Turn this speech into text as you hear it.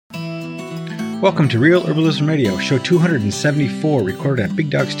Welcome to Real Herbalism Radio, show 274, recorded at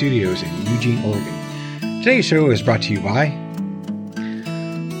Big Dog Studios in Eugene, Oregon. Today's show is brought to you by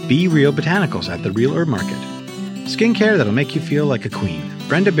Be Real Botanicals at the Real Herb Market. Skincare that'll make you feel like a queen.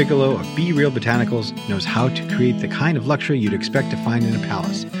 Brenda Bigelow of Be Real Botanicals knows how to create the kind of luxury you'd expect to find in a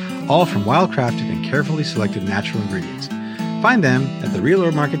palace, all from well-crafted and carefully selected natural ingredients. Find them at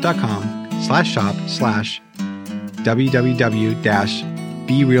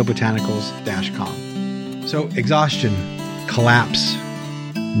therealherbmarket.com/shop/www-berealbotanicals.com. So exhaustion, collapse,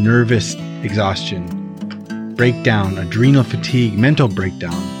 nervous exhaustion, breakdown, adrenal fatigue, mental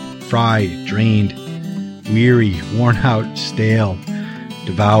breakdown, fried, drained, weary, worn out, stale,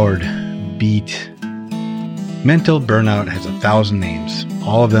 devoured, beat. Mental burnout has 1,000 names.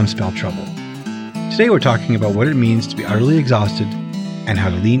 All of them spell trouble. Today we're talking about what it means to be utterly exhausted and how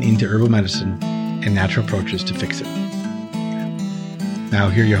to lean into herbal medicine and natural approaches to fix it. Now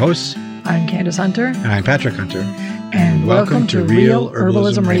here are your hosts. I'm Candace Hunter. And I'm Patrick Hunter. And welcome to Real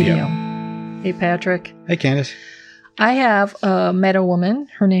Herbalism Radio. Hey Patrick. Hey Candace. I have a meadow woman.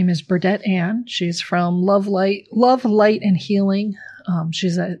 Her name is Burdette Ann. She's from Love, Light and Healing.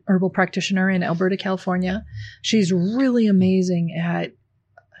 She's an herbal practitioner in Alberta, California. She's really amazing at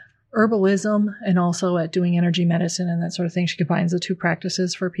herbalism and also at doing energy medicine and that sort of thing. She combines the two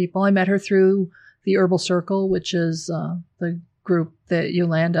practices for people. I met her through the Herbal Circle, which is the group that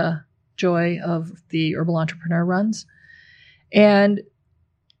Yolanda Joy of the Herbal Entrepreneur runs. And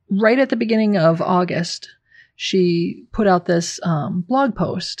right at the beginning of August, she put out this blog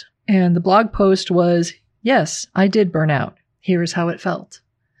post. And the blog post was, "Yes, I did burn out. Here's how it felt,"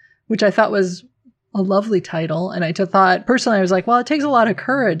 which I thought was a lovely title. And I thought, personally, I was like, well, it takes a lot of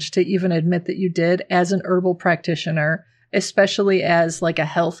courage to even admit that you did as an herbal practitioner, especially as like a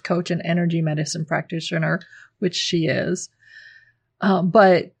health coach and energy medicine practitioner, which she is.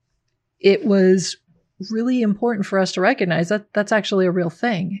 But it was really important for us to recognize that that's actually a real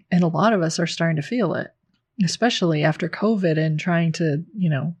thing. And a lot of us are starting to feel it, especially after COVID and trying to,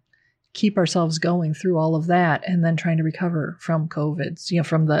 keep ourselves going through all of that and then trying to recover from COVID,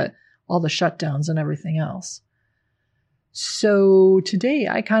 from all the shutdowns and everything else. So today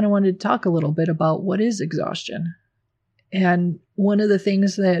I kind of wanted to talk a little bit about what is exhaustion. And one of the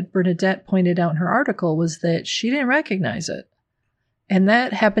things that Bernadette pointed out in her article was that she didn't recognize it. And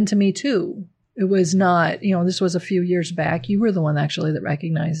that happened to me too. It was not, this was a few years back. You were the one actually that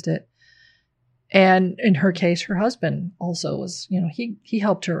recognized it. And in her case, her husband also was, he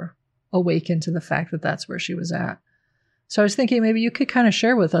helped her awaken to the fact that that's where she was at. So I was thinking maybe you could kind of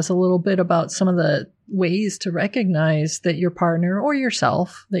share with us a little bit about some of the ways to recognize that your partner or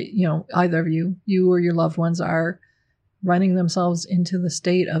yourself, that, either of you or your loved ones are running themselves into the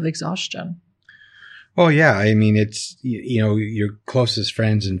state of exhaustion. Well, yeah. I mean, it's, your closest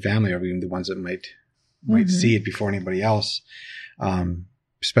friends and family are even the ones that might see it before anybody else.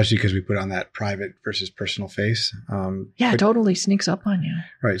 Especially because we put on that private versus personal face. It totally sneaks up on you.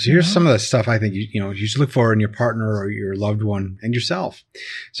 Right. So here's some of the stuff I think you should look for in your partner or your loved one and yourself.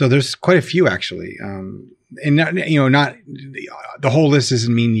 So there's quite a few actually. And not the whole list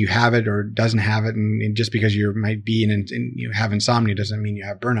doesn't mean you have it or doesn't have it. And just because you might be in you have insomnia doesn't mean you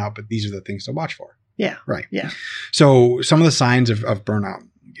have burnout, but these are the things to watch for. Yeah. Right. Yeah. So some of the signs of burnout,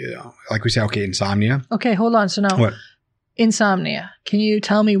 like we say, okay, insomnia. Okay. Hold on. So now what? Insomnia. Can you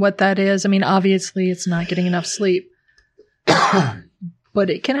tell me what that is? I mean, obviously it's not getting enough sleep, but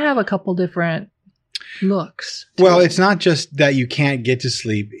it can have a couple different looks. Well, it's not just that you can't get to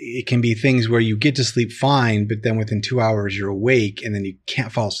sleep. It can be things where you get to sleep fine, but then within 2 hours you're awake and then you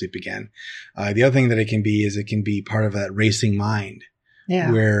can't fall asleep again. The other thing that it can be part of that racing mind.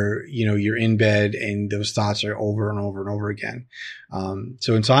 Yeah. Where, you're in bed and those thoughts are over and over and over again.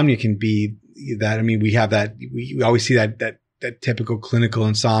 So insomnia can be that. I mean, we have that, we always see that typical clinical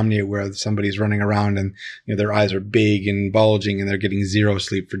insomnia where somebody's running around and, their eyes are big and bulging and they're getting zero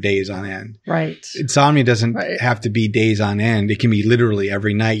sleep for days on end. Right. Insomnia doesn't have to be days on end. It can be literally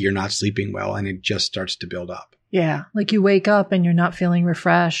every night you're not sleeping well and it just starts to build up. Yeah. Like you wake up and you're not feeling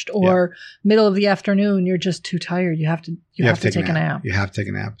refreshed or middle of the afternoon, you're just too tired. You have to take a nap. You have to take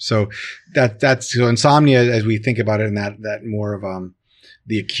a nap. So that's insomnia as we think about it and that more of,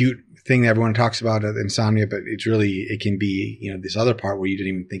 the acute thing that everyone talks about insomnia, but it can be, this other part where you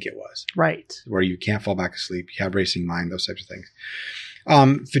didn't even think it was. Right. Where you can't fall back asleep. You have racing mind, those types of things.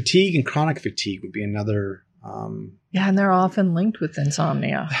 Fatigue and chronic fatigue would be another, and they're often linked with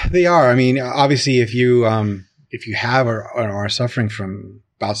insomnia. They are. I mean, obviously if you have or are suffering from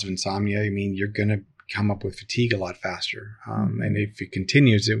bouts of insomnia, I mean, you're going to come up with fatigue a lot faster. And if it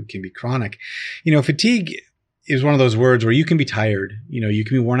continues, it can be chronic. Fatigue is one of those words where you can be tired, you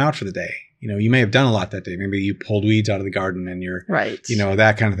can be worn out for the day. You may have done a lot that day. Maybe you pulled weeds out of the garden and you're, right.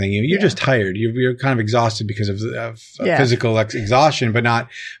 That kind of thing. You're just tired. You're kind of exhausted because of physical exhaustion, but not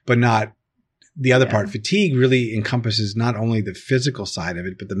the other part. Fatigue really encompasses not only the physical side of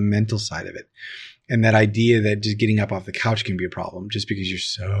it, but the mental side of it. And that idea that just getting up off the couch can be a problem just because you're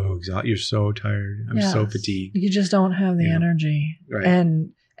so exhausted, you're so tired. I'm so fatigued. You just don't have the energy. Right.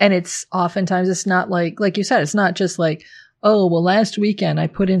 And it's oftentimes, it's not like you said, it's not just like, oh, well, last weekend I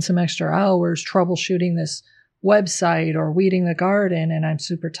put in some extra hours troubleshooting this website or weeding the garden and I'm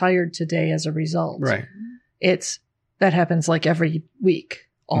super tired today as a result. Right. That happens like every week,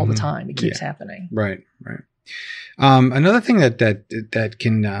 all the time. It keeps happening. Right. Right. Another thing that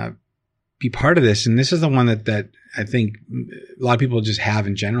can, be part of this, and this is the one that I think a lot of people just have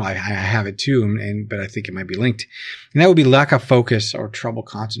in general. I have it too, but I think it might be linked, and that would be lack of focus or trouble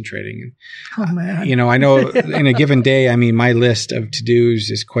concentrating. Oh man! I know in a given day, I mean, my list of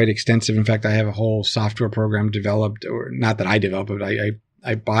to-dos is quite extensive. In fact, I have a whole software program developed, or not that I develop it,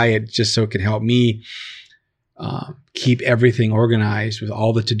 I buy it just so it can help me keep everything organized with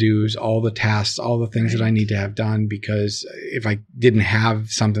all the to-dos, all the tasks, all the things that I need to have done. Because if I didn't have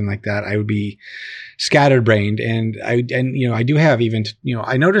something like that, I would be scatterbrained. And I do have even,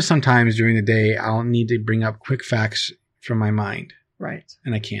 I notice sometimes during the day, I'll need to bring up quick facts from my mind. Right.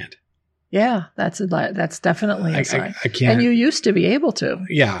 And I can't. Yeah, that's definitely a sign. I can't. And you used to be able to.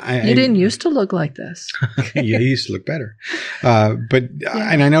 Yeah. You didn't used to look like this. Yeah, you used to look better.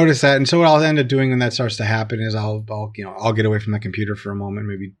 And I noticed that. And so what I'll end up doing when that starts to happen is I'll get away from the computer for a moment,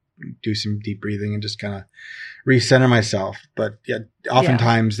 maybe do some deep breathing and just kind of recenter myself. But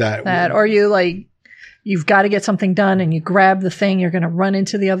oftentimes that or you've got to get something done and you grab the thing, you're going to run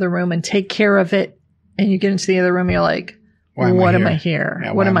into the other room and take care of it. And you get into the other room and you're like, what am I here?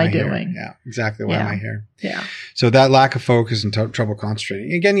 Yeah, what am I doing? Yeah, exactly. Why am I here? Yeah. So that lack of focus and trouble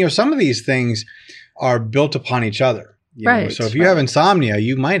concentrating. Again, some of these things are built upon each other. Right. So if you have insomnia,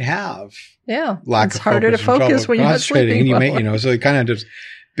 you might have lack it's of harder focus to focus when you're not sleeping. And so it kind of just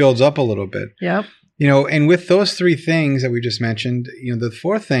builds up a little bit. Yep. And with those three things that we just mentioned, the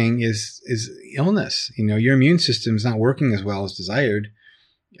fourth thing is illness. Your immune system is not working as well as desired.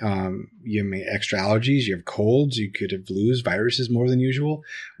 You may extra allergies, you have colds, you could have flus, viruses more than usual.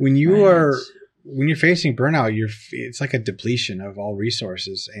 When you're facing burnout, it's like a depletion of all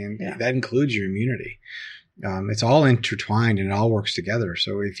resources, and that includes your immunity. It's all intertwined and it all works together.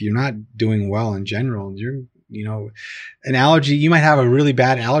 So if you're not doing well in general, an allergy, you might have a really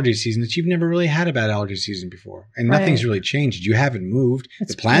bad allergy season that you've never really had a bad allergy season before, and nothing's really changed. You haven't moved.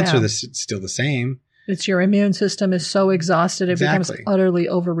 The plants are still the same. It's your immune system is so exhausted, it becomes utterly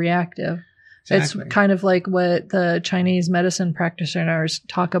overreactive. Exactly. It's kind of like what the Chinese medicine practitioners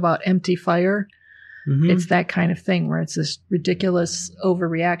talk about empty fire. Mm-hmm. It's that kind of thing where it's this ridiculous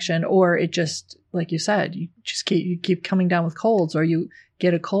overreaction, or it just, like you said, you keep coming down with colds, or you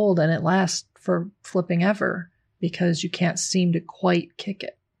get a cold and it lasts for flipping ever because you can't seem to quite kick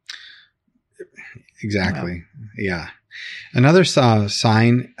it. Exactly. Yeah. Another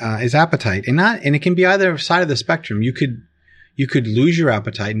sign is appetite, and it can be either side of the spectrum. You could lose your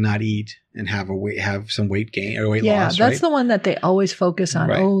appetite and not eat and have some weight gain or weight loss. Yeah, that's the one that they always focus on.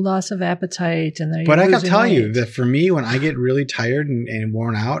 Right. Oh, loss of appetite, but I gotta tell you that for me, when I get really tired and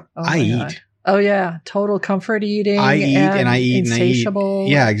worn out, I eat. Oh yeah, total comfort eating. I eat and I eat insatiable.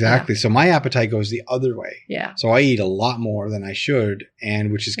 Yeah, exactly. Yeah. So my appetite goes the other way. Yeah. So I eat a lot more than I should,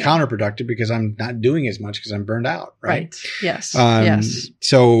 and which is counterproductive because I'm not doing as much because I'm burned out. Right. Yes. Yes.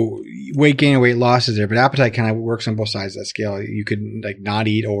 So weight gain and weight loss is there, but appetite kind of works on both sides of that scale. You could not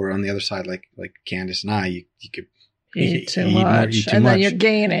eat, or on the other side, like Candace and I, you could eat too much, and then you're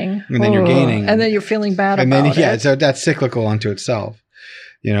gaining, and then you're gaining, and then you're feeling bad about it. And then so that's cyclical unto itself.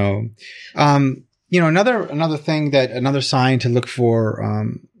 Another thing another sign to look for,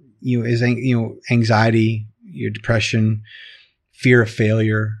 is, anxiety, your depression, fear of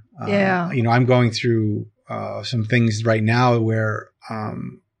failure. I'm going through, some things right now where,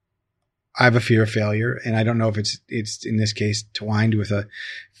 I have a fear of failure, and I don't know if it's in this case twined with a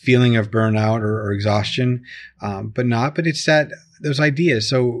feeling of burnout or exhaustion. But it's those ideas.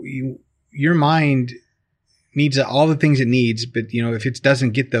 So your mind needs all the things it needs, but if it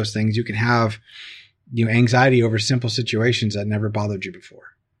doesn't get those things, you can have anxiety over simple situations that never bothered you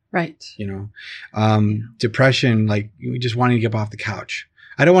before. Right. Depression, like just wanting to get up off the couch.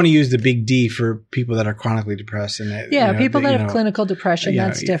 I don't want to use the big D for people that are chronically depressed. And that, people that have clinical depression,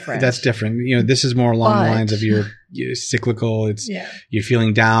 that's different. That's different. This is more along the lines of you're cyclical. It's you're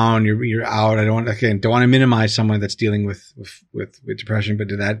feeling down. You're out. I don't want to minimize someone that's dealing with depression, but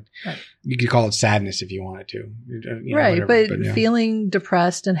you could call it sadness if you wanted to. Right, but feeling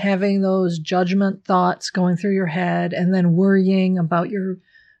depressed and having those judgment thoughts going through your head, and then worrying about your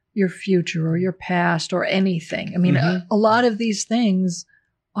future or your past or anything. I mean, a lot of these things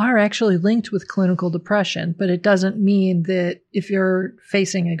are actually linked with clinical depression, but it doesn't mean that if you're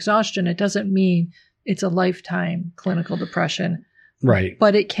facing exhaustion, it doesn't mean it's a lifetime clinical depression. Right.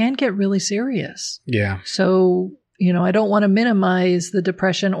 But it can get really serious. Yeah. So, I don't want to minimize the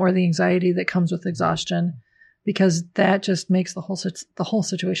depression or the anxiety that comes with exhaustion, because that just makes the whole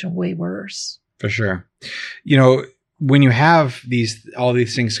situation way worse. For sure. When you have all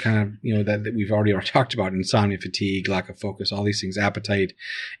these things kind of, that we've already talked about, insomnia, fatigue, lack of focus, all these things, appetite,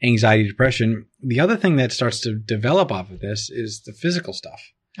 anxiety, depression, the other thing that starts to develop off of this is the physical stuff.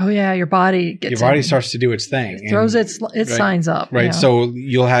 Oh yeah. Your body starts to do its thing. It throws its signs up. Right. Yeah. So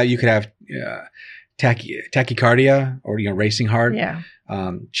you could have tachycardia or, racing heart,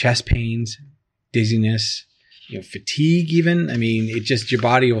 chest pains, dizziness, fatigue even. I mean, your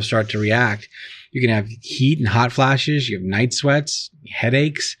body will start to react. You can have heat and hot flashes. You have night sweats,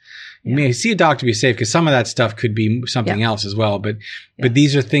 headaches. You may see a doctor to be safe, because some of that stuff could be something else as well. But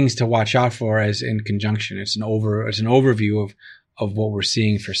these are things to watch out for as in conjunction. It's an overview of what we're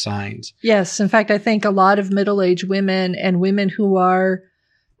seeing for signs. Yes. In fact, I think a lot of middle-aged women and women who are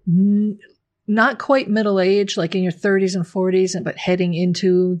not quite middle-aged, like in your 30s and 40s, but heading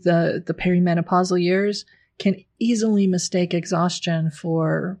into the perimenopausal years, can easily mistake exhaustion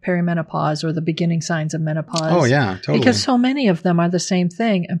for perimenopause or the beginning signs of menopause. Oh, yeah, totally. Because so many of them are the same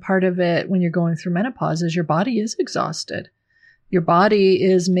thing. And part of it, when you're going through menopause, is your body is exhausted. Your body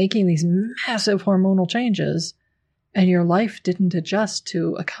is making these massive hormonal changes, and your life didn't adjust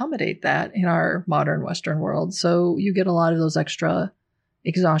to accommodate that in our modern Western world. So you get a lot of those extra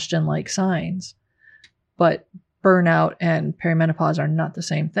exhaustion-like signs. But burnout and perimenopause are not the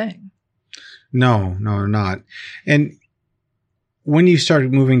same thing. No, they're not. And when you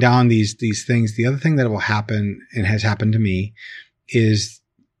start moving down these things, the other thing that will happen, and has happened to me, is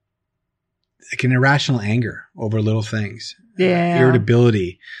like an irrational anger over little things. Yeah.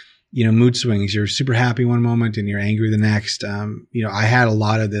 Irritability, mood swings. You're super happy one moment and you're angry the next. I had a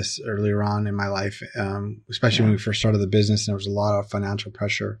lot of this earlier on in my life, especially when we first started the business, and there was a lot of financial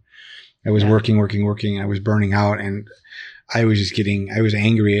pressure. I was working. I was burning out, and I was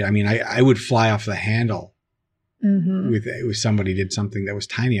angry. I mean, I would fly off the handle with somebody did something that was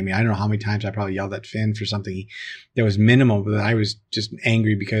tiny. I mean, I don't know how many times I probably yelled at Finn for something that was minimal, but I was just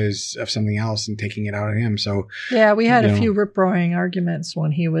angry because of something else and taking it out on him. So yeah, we had a few rip-roaring arguments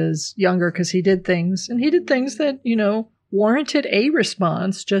when he was younger, because he did things that, warranted a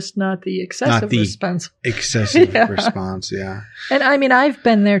response, just not the excessive response. Excessive response, yeah. And I mean, I've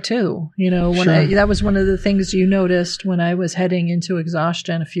been there too. That was one of the things you noticed when I was heading into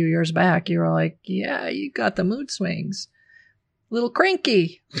exhaustion a few years back. You were like, yeah, you got the mood swings. A little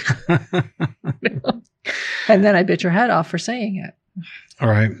cranky. And then I bit your head off for saying it. All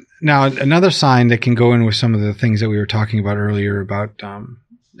right. Now, another sign that can go in with some of the things that we were talking about earlier about,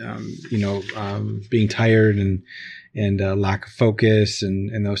 being tired and lack of focus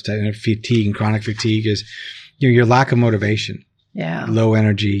and those types of fatigue and chronic fatigue is, your lack of motivation. Yeah. Low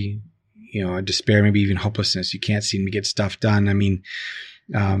energy, despair, maybe even hopelessness. You can't seem to get stuff done. I mean,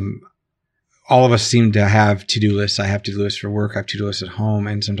 all of us seem to have to-do lists. I have to-do lists for work. I have to-do lists at home,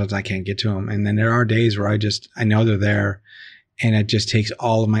 and sometimes I can't get to them. And then there are days where I know they're there, and it just takes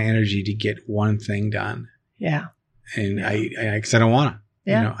all of my energy to get one thing done. Yeah. And because I don't want to.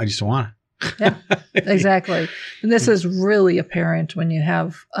 Yeah. I just don't want to. Yeah, exactly. And this is really apparent when you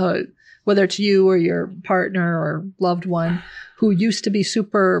have, whether it's you or your partner or loved one who used to be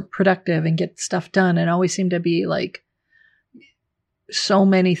super productive and get stuff done and always seem to be like so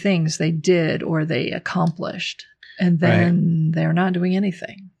many things they did or they accomplished. And then they're not doing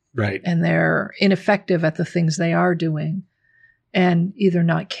anything. Right. And they're ineffective at the things they are doing, and either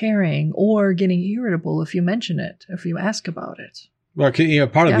not caring or getting irritable if you mention it, if you ask about it. Well,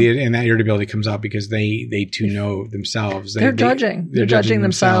 part of and that irritability comes out because they too know themselves. They're judging. They're judging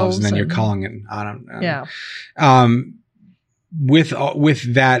themselves, and then you're calling it on them. Yeah.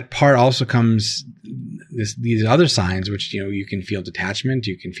 With that part also comes these other signs, which you can feel detachment,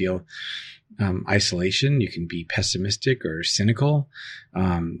 you can feel isolation, you can be pessimistic or cynical.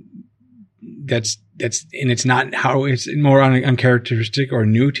 That's and it's not how it's more uncharacteristic or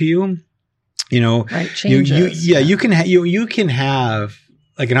new to you. Right, changes. You can have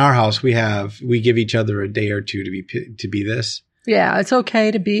like in our house, we give each other a day or two to be this. Yeah, it's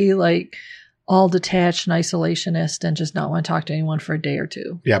okay to be like all detached and isolationist and just not want to talk to anyone for a day or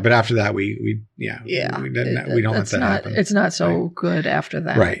two. Yeah, but after that, we don't let that happen. It's not so good after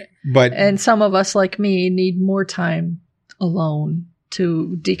that. Right. And some of us like me need more time alone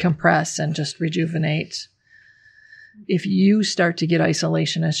to decompress and just rejuvenate. If you start to get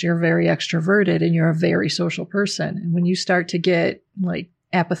isolationist, you're very extroverted and you're a very social person. And when you start to get like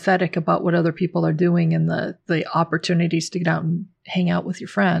apathetic about what other people are doing and the opportunities to get out and hang out with your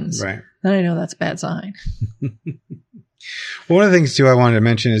friends, right, then I know that's a bad sign. One of the things too I wanted to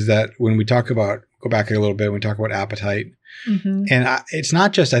mention is that when we talk about, go back a little bit, when we talk about appetite, and it's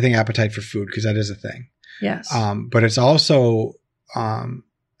not just, I think, appetite for food, because that is a thing. Yes. But it's also, and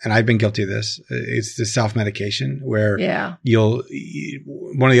I've been guilty of this, it's the self-medication where one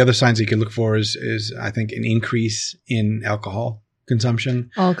of the other signs that you could look for is I think an increase in alcohol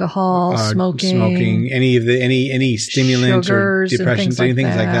consumption, smoking, any stimulants or depressions, anything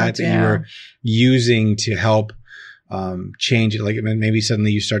like that you were using to help change it. Like maybe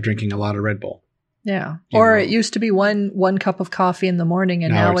suddenly you start drinking a lot of Red Bull. Yeah. It used to be one cup of coffee in the morning,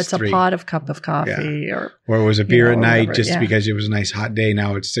 and now it's a pot of cup of coffee, or it was a beer at night because it was a nice hot day.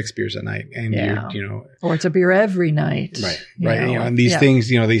 Now it's 6 beers at night, and or it's a beer every night. Right. And these things,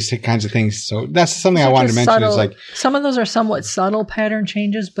 these kinds of things. So that's something I wanted to mention. Is like some of those are somewhat subtle pattern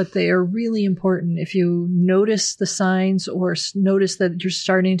changes, but they are really important. If you notice the signs or notice that you're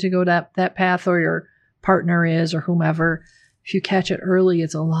starting to go that path, or your partner is, or whomever. If you catch it early,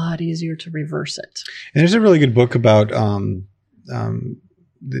 it's a lot easier to reverse it. And there's a really good book about, about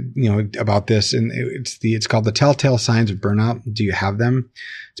this, and it's called The Telltale Signs of Burnout. Do you have them?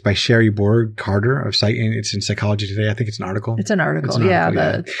 It's by Sherry Borg Carter and it's in Psychology Today. I think it's an article. It's an article.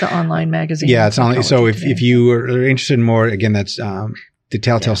 The online magazine. Yeah, it's online. So if you are interested in more, again, that's The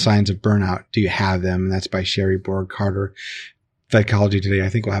Telltale Signs of Burnout. Do you have them? And that's by Sherry Borg Carter. Psychology Today. I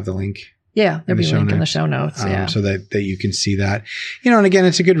think we'll have the link. Yeah, there'll be a link in the show notes. So that you can see that. And again,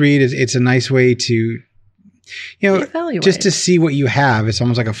 it's a good read. It's a nice way to, evaluate. Just to see what you have. It's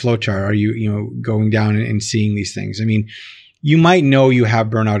almost like a flow chart. Are you, going down and seeing these things? I mean, you might know you have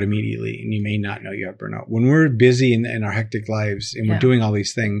burnout immediately, and you may not know you have burnout. When we're busy in our hectic lives and we're doing all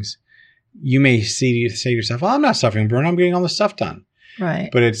these things, you may say to yourself, I'm not suffering burnout. I'm getting all this stuff done. Right.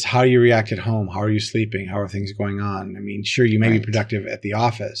 But it's how you react at home. How are you sleeping? How are things going on? I mean, sure, you may be productive at the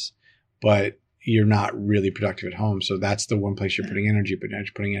office, but you're not really productive at home. So that's the one place you're putting energy, but now you're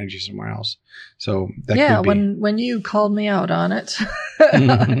putting energy somewhere else. So that could be. When you called me out on it,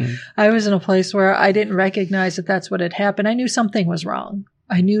 I was in a place where I didn't recognize that that's what had happened. I knew something was wrong.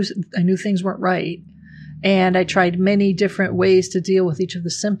 I knew things weren't right. And I tried many different ways to deal with each of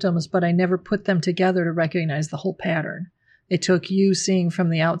the symptoms, but I never put them together to recognize the whole pattern. It took you seeing from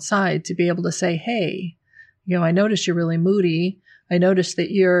the outside to be able to say, hey, I noticed you're really moody. I noticed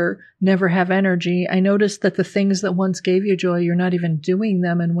that you never have energy. I noticed that the things that once gave you joy, you're not even doing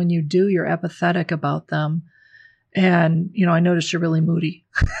them. And when you do, you're apathetic about them. And, I noticed you're really moody.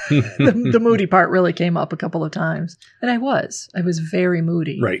 The moody part really came up a couple of times. And I was very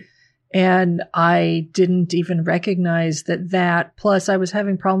moody. Right. And I didn't even recognize that. Plus I was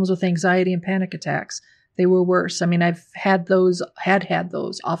having problems with anxiety and panic attacks. They were worse. I mean, I've had those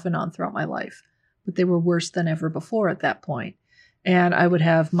off and on throughout my life, but they were worse than ever before at that point. And I would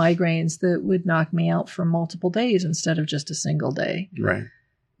have migraines that would knock me out for multiple days instead of just a single day. Right.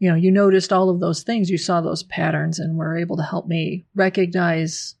 You noticed all of those things. You saw those patterns and were able to help me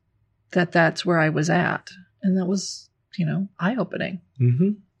recognize that that's where I was at. And that was, eye-opening.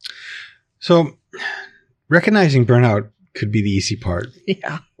 Mm-hmm. So recognizing burnout could be the easy part.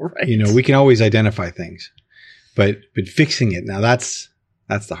 Yeah, right. We can always identify things, but fixing it, now that's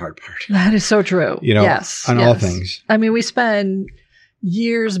the hard part. That is so true. Yes. On all things. I mean, we spend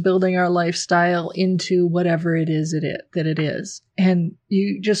years building our lifestyle into whatever it is that it is. And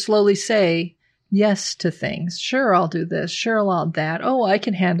you just slowly say yes to things. Sure, I'll do this. Sure, I'll do that. Oh, I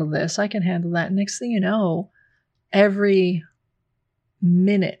can handle this. I can handle that. Next thing you know, every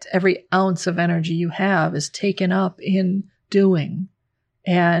minute, every ounce of energy you have is taken up in doing.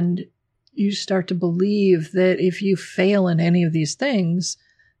 And you start to believe that if you fail in any of these things,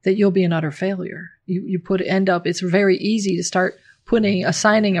 that you'll be an utter failure. It's very easy to start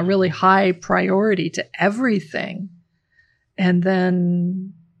assigning a really high priority to everything. And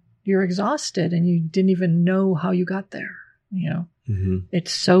then you're exhausted and you didn't even know how you got there. Mm-hmm.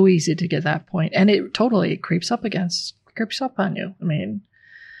 It's so easy to get that point. And it totally creeps up on you. I mean,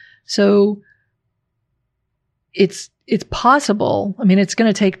 so it's possible. I mean, it's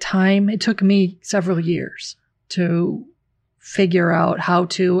going to take time. It took me several years to figure out how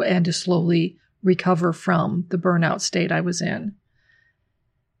to and to slowly recover from the burnout state I was in.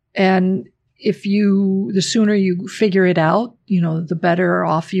 And the sooner you figure it out, the better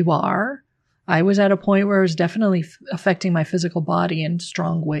off you are. I was at a point where it was definitely affecting my physical body in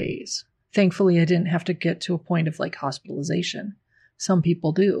strong ways. Thankfully, I didn't have to get to a point of like hospitalization. Some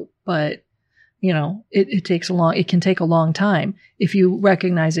people do, but it can take a long time. If you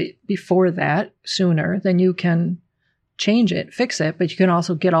recognize it before that, sooner, then you can change it, fix it, but you can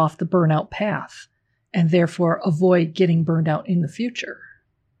also get off the burnout path and therefore avoid getting burned out in the future.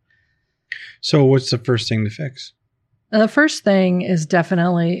 So what's the first thing to fix? The first thing is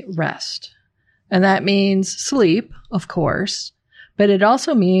definitely rest. And that means sleep, of course, but it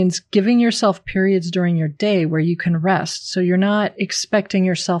also means giving yourself periods during your day where you can rest. So you're not expecting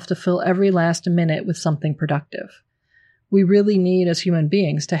yourself to fill every last minute with something productive. We really need, as human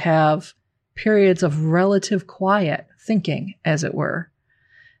beings, to have periods of relative quiet thinking, as it were.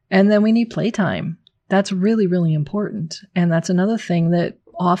 And then we need playtime. That's really, really important. And that's another thing that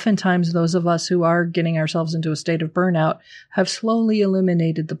oftentimes those of us who are getting ourselves into a state of burnout have slowly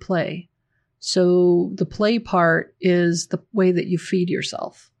eliminated the play. So the play part is the way that you feed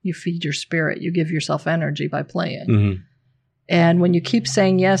yourself. You feed your spirit. You give yourself energy by playing. Mm-hmm. And when you keep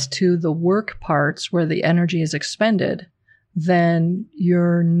saying yes to the work parts where the energy is expended, then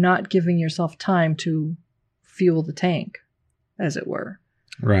you're not giving yourself time to fuel the tank, as it were.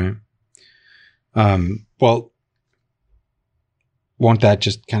 Right. Well, won't that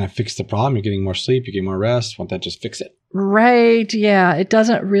just kind of fix the problem? You're getting more sleep, you get more rest. Won't that just fix it? Right. Yeah. It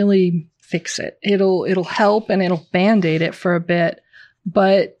doesn't really fix it. It'll help and it'll band-aid it for a bit,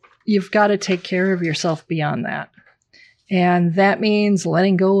 but you've got to take care of yourself beyond that. And that means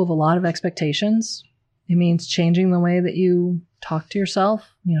letting go of a lot of expectations. It means changing the way that you talk to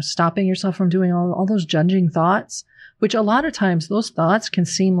yourself, stopping yourself from doing all those judging thoughts, which a lot of times those thoughts can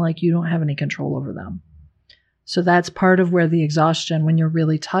seem like you don't have any control over them. So that's part of where the exhaustion, when you're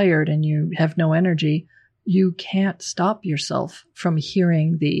really tired and you have no energy, you can't stop yourself from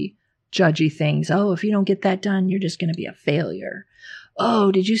hearing the judgy things. Oh, if you don't get that done, you're just going to be a failure. Oh,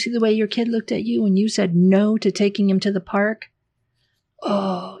 did you see the way your kid looked at you when you said no to taking him to the park?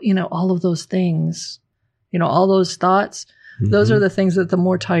 Oh, all of those things, all those thoughts, mm-hmm. Those are the things that the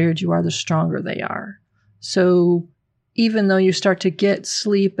more tired you are, the stronger they are. So even though you start to get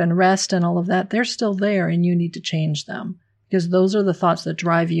sleep and rest and all of that, they're still there and you need to change them because those are the thoughts that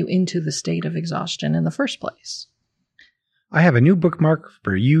drive you into the state of exhaustion in the first place. I have a new bookmark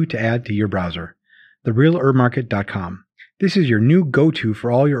for you to add to your browser, therealherbmarket.com. This is your new go-to for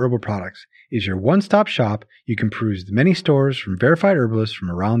all your herbal products. It's your one-stop shop. You can peruse the many stores from verified herbalists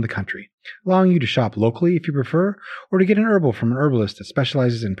from around the country, allowing you to shop locally if you prefer, or to get an herbal from an herbalist that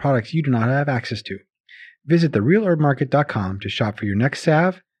specializes in products you do not have access to. Visit therealherbmarket.com to shop for your next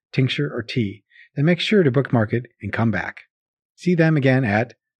salve, tincture, or tea. Then make sure to bookmark it and come back. See them again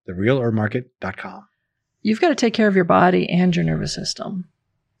at therealherbmarket.com. You've got to take care of your body and your nervous system.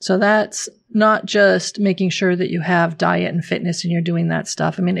 So that's not just making sure that you have diet and fitness and you're doing that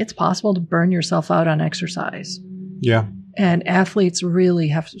stuff. I mean, it's possible to burn yourself out on exercise. Yeah. And athletes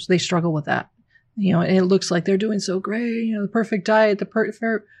really they struggle with that. And it looks like they're doing so great, the perfect diet,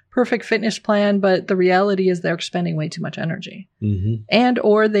 the perfect fitness plan, but the reality is they're expending way too much energy. Mm-hmm. And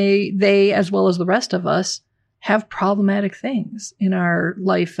or they, as well as the rest of us, have problematic things in our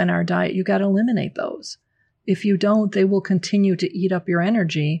life and our diet. You got to eliminate those. If you don't, they will continue to eat up your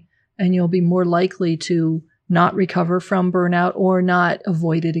energy and you'll be more likely to not recover from burnout or not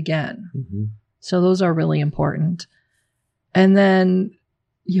avoid it again. Mm-hmm. So those are really important. And then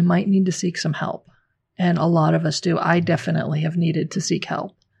you might need to seek some help. And a lot of us do. I definitely have needed to seek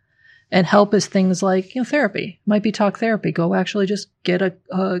help. And help is things like, therapy. Might be talk therapy. Go actually just get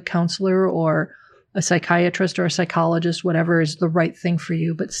a counselor or a psychiatrist or a psychologist, whatever is the right thing for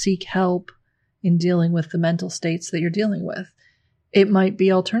you, but seek help in dealing with the mental states that you're dealing with. It might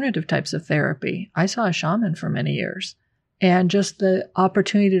be alternative types of therapy. I saw a shaman for many years, and just the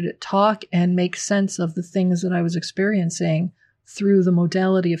opportunity to talk and make sense of the things that I was experiencing through the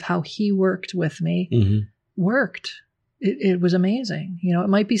modality of how he worked with me mm-hmm. worked. It was amazing. It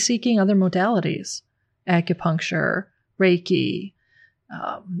might be seeking other modalities, acupuncture, Reiki,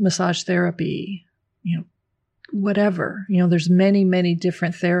 massage therapy, whatever. There's many, many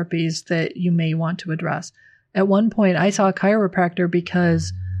different therapies that you may want to address. At one point, I saw a chiropractor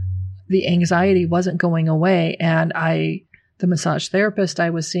because the anxiety wasn't going away. And the massage therapist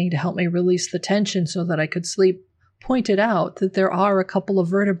I was seeing to help me release the tension so that I could sleep pointed out that there are a couple of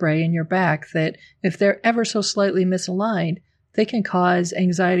vertebrae in your back that if they're ever so slightly misaligned, they can cause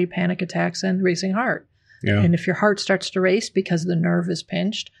anxiety, panic attacks, and racing heart. Yeah. And if your heart starts to race because the nerve is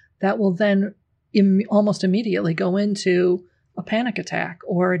pinched, that will then almost immediately go into a panic attack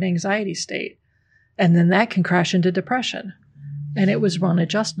or an anxiety state. And then that can crash into depression. And it was wrong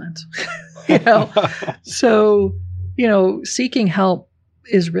adjustment. So, seeking help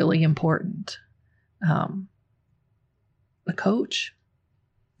is really important. A coach,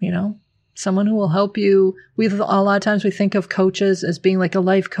 someone who will help you. A lot of times we think of coaches as being like a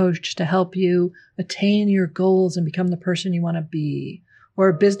life coach to help you attain your goals and become the person you want to be, or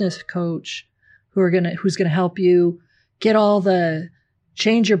a business coach who's gonna help you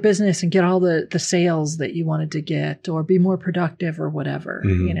change your business and get all the sales that you wanted to get, or be more productive, or whatever,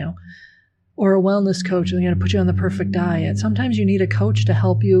 or a wellness coach who's going to put you on the perfect diet. Sometimes you need a coach to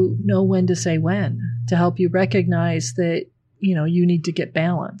help you know when to say when, to help you recognize that, you need to get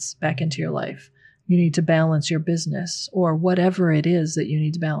balance back into your life. You need to balance your business, or whatever it is that you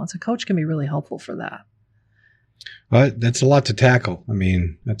need to balance. A coach can be really helpful for that. Well, that's a lot to tackle. I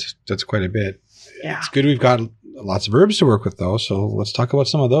mean, that's quite a bit. Yeah. It's good we've got lots of herbs to work with, though. So let's talk about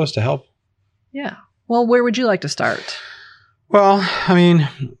some of those to help. Yeah. Well, where would you like to start? Well, I mean,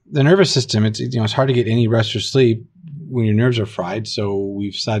 the nervous system, it's hard to get any rest or sleep when your nerves are fried. So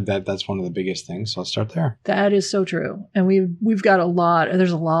we've said that that's one of the biggest things. So let's start there. That is so true. And we've got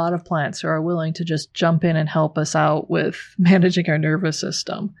there's a lot of plants who are willing to just jump in and help us out with managing our nervous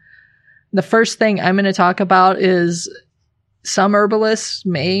system. The first thing I'm going to talk about is some herbalists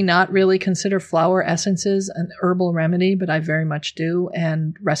may not really consider flower essences an herbal remedy, but I very much do.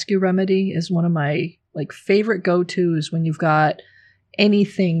 And Rescue Remedy is one of my favorite go-tos when you've got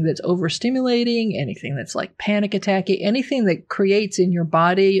anything that's overstimulating, anything that's like panic attacking, anything that creates in your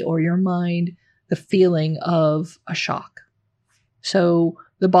body or your mind the feeling of a shock. So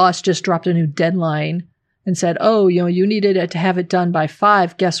the boss just dropped a new deadline and said, oh, you needed it to have it done by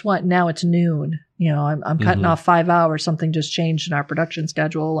 5. Guess what? Now it's noon. I'm cutting off 5 hours. Something just changed in our production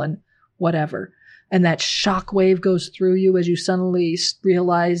schedule and whatever. And that shock wave goes through you as you suddenly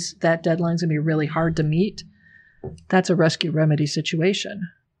realize that deadline's going to be really hard to meet. That's a Rescue Remedy situation.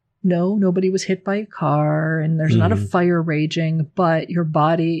 No, nobody was hit by a car and there's not a fire raging, but your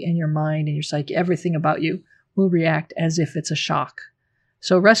body and your mind and your psyche, everything about you will react as if it's a shock.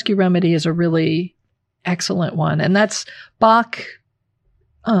 So Rescue Remedy is a really excellent one. And that's Bach.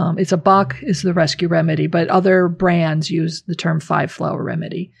 Bach is the Rescue Remedy, but other brands use the term 5-flower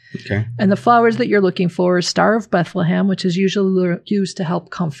remedy. Okay. And the flowers that you're looking for is Star of Bethlehem, which is usually used to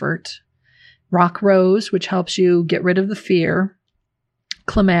help comfort. Rock Rose, which helps you get rid of the fear.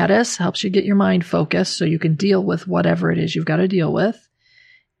 Clematis helps you get your mind focused so you can deal with whatever it is you've got to deal with.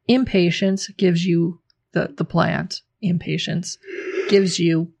 Impatience gives you the plant. Impatience gives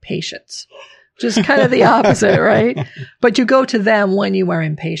you patience. Just kind of the opposite, right? But you go to them when you are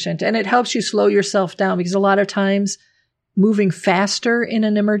impatient, and it helps you slow yourself down, because a lot of times moving faster in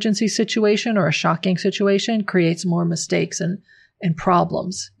an emergency situation or a shocking situation creates more mistakes and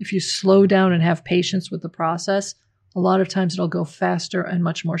problems. If you slow down and have patience with the process, a lot of times it'll go faster and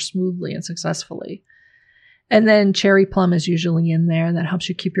much more smoothly and successfully. And then cherry plum is usually in there. That helps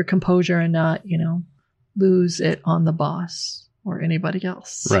you keep your composure and not, lose it on the boss or anybody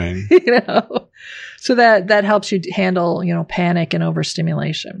else. Right. So that helps you handle, panic and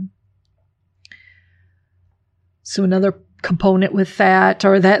overstimulation. So another component with that,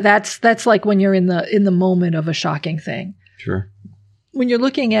 or that's like when you're in the moment of a shocking thing. Sure. When you're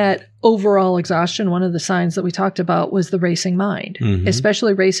looking at overall exhaustion, one of the signs that we talked about was the racing mind,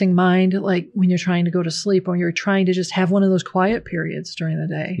 especially racing mind, like when you're trying to go to sleep or you're trying to just have one of those quiet periods during the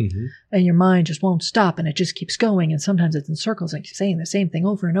day and your mind just won't stop and it just keeps going. And sometimes it's in circles and saying the same thing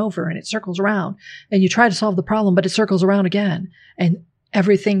over and over and it circles around and you try to solve the problem, but it circles around again. And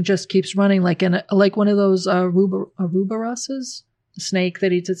everything just keeps running like one of those Ouroboroses, the snake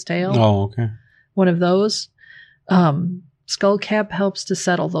that eats its tail. Oh, okay. One of those. Skullcap helps to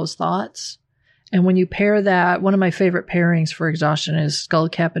settle those thoughts. And when you pair that, one of my favorite pairings for exhaustion is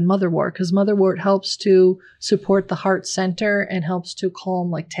skullcap and motherwort, because motherwort helps to support the heart center and helps to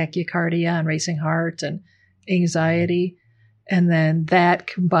calm like tachycardia and racing heart and anxiety. And then that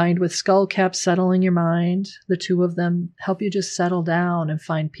combined with skullcap settling your mind, the two of them help you just settle down and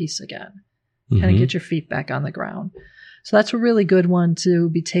find peace again, kind of get your feet back on the ground. So that's a really good one to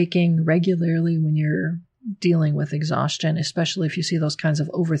be taking regularly when you're dealing with exhaustion, especially if you see those kinds of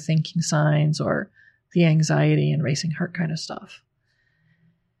overthinking signs or the anxiety and racing heart kind of stuff.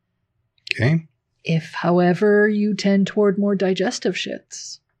 Okay. If, however, you tend toward more digestive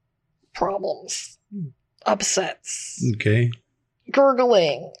shits, problems, upsets, okay,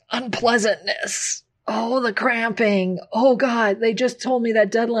 gurgling, unpleasantness, Oh, the cramping. Oh God, they just told me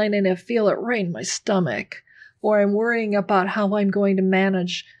that deadline and I feel it right in my stomach. Or I'm worrying about how I'm going to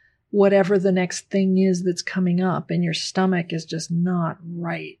manage whatever the next thing is that's coming up, and your stomach is just not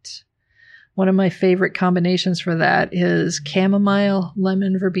right. One of my favorite combinations for that is chamomile,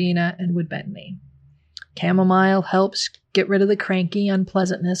 lemon verbena, and wood betony. Chamomile helps get rid of the cranky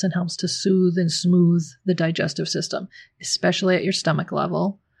unpleasantness and helps to soothe and smooth the digestive system, especially at your stomach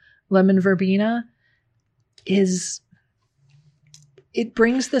level. Lemon verbena it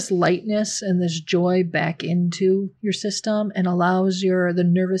brings this lightness and this joy back into your system and allows the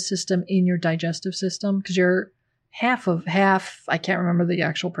nervous system in your digestive system, because you're half, I can't remember the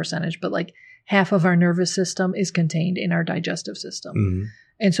actual percentage, but like half of our nervous system is contained in our digestive system. Mm-hmm.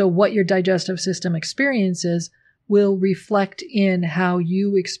 And so what your digestive system experiences will reflect in how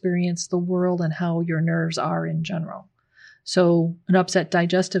you experience the world and how your nerves are in general. So an upset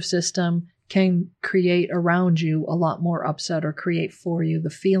digestive system can create around you a lot more upset, or create for you the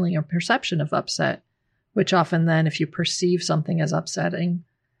feeling or perception of upset, which often then, if you perceive something as upsetting,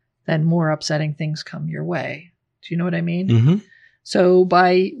 then more upsetting things come your way. Do you know what I mean? Mm-hmm. So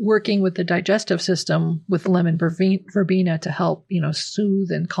by working with the digestive system with lemon verbena to help,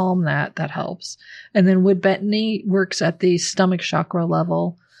 soothe and calm that helps. And then wood betony works at the stomach chakra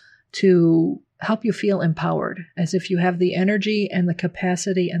level to help you feel empowered, as if you have the energy and the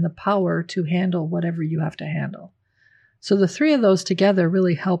capacity and the power to handle whatever you have to handle. So the three of those together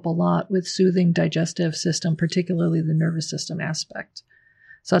really help a lot with soothing digestive system, particularly the nervous system aspect.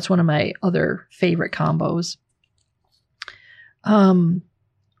 So that's one of my other favorite combos.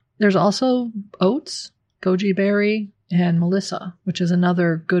 There's also oats, goji berry, and melissa, which is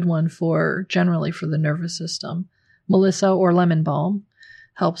another good one generally for the nervous system. Melissa or lemon balm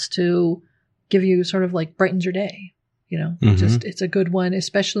helps to give you sort of like brightens your day, mm-hmm. It's a good one,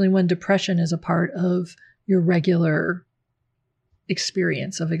 especially when depression is a part of your regular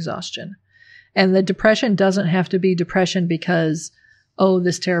experience of exhaustion. And the depression doesn't have to be depression because,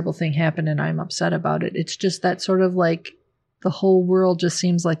 this terrible thing happened and I'm upset about it. It's just that sort of like the whole world just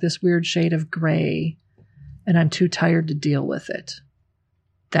seems like this weird shade of gray and I'm too tired to deal with it.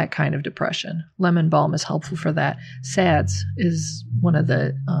 That kind of depression. Lemon balm is helpful for that. SADS is one of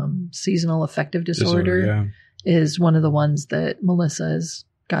the seasonal affective disorder is one of the ones that Melissa has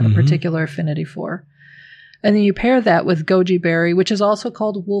got mm-hmm. a particular affinity for. And then you pair that with goji berry, which is also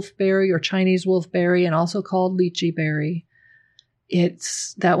called wolfberry or Chinese wolfberry, and also called lychee berry.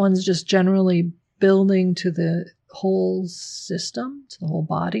 That one's just generally building to the whole system, to the whole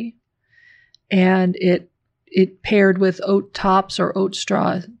body. And it paired with oat tops or oat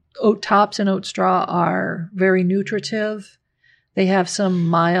straw. Oat tops and oat straw are very nutritive. They have some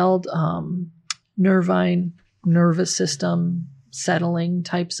mild nervous system settling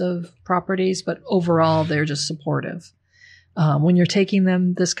types of properties, but overall they're just supportive. When you're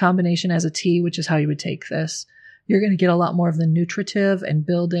taking this combination as a tea, which is how you would take this, you're going to get a lot more of the nutritive and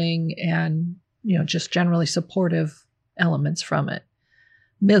building and, just generally supportive elements from it.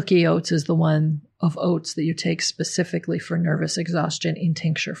 Milky oats is the one of oats that you take specifically for nervous exhaustion in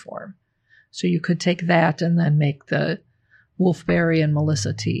tincture form. So you could take that and then make the wolfberry and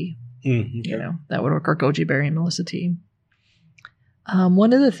melissa tea. Mm-hmm. That would work, or goji berry and melissa tea.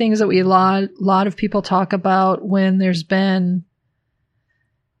 One of the things that a lot of people talk about when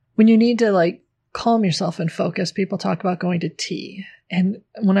you need to like calm yourself and focus, people talk about going to tea. And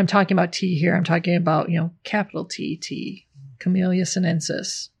when I'm talking about tea here, I'm talking about, capital T tea, Camellia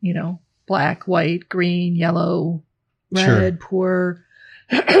sinensis, black, white, green, yellow, red, puer.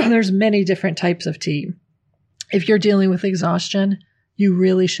 There's many different types of tea. If you're dealing with exhaustion, you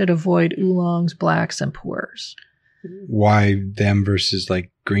really should avoid oolongs, blacks, and puers. Why them versus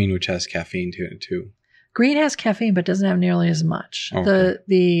like green, which has caffeine to it too? Green has caffeine, but doesn't have nearly as much. Okay.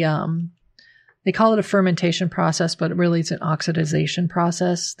 They call it a fermentation process, but really it's an oxidization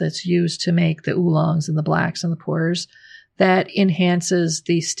process that's used to make the oolongs and the blacks and the puers that enhances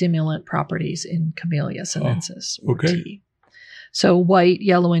the stimulant properties in Camellia sinensis or tea. So white,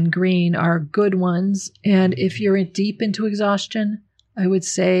 yellow, and green are good ones. And if you're deep into exhaustion, I would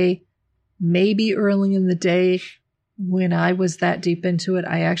say maybe early in the day, when I was that deep into it,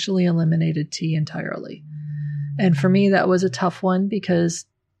 I actually eliminated tea entirely. And for me, that was a tough one because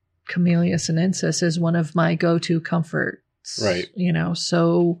Camellia sinensis is one of my go-to comforts. Right.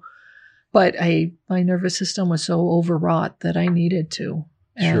 But my nervous system was so overwrought that I needed to.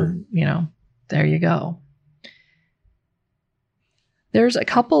 And, there you go. There's a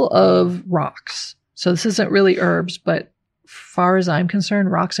couple of rocks. So this isn't really herbs, but far as I'm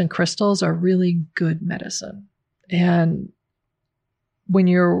concerned, rocks and crystals are really good medicine. And when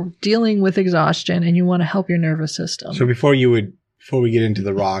you're dealing with exhaustion and you want to help your nervous system. So before we get into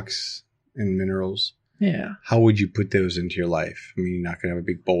the rocks and minerals, how would you put those into your life? I mean, you're not going to have a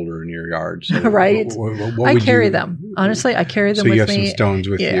big boulder in your yard. So right. What I carry them. Honestly, I carry them with me. So you have some stones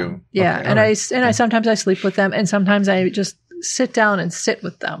with you. Yeah. Okay, and I sometimes I sleep with them, and sometimes I just sit down and sit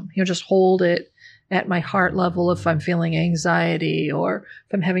with them. Just hold it at my heart level. If I'm feeling anxiety or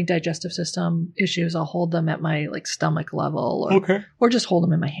if I'm having digestive system issues, I'll hold them at my stomach level or just hold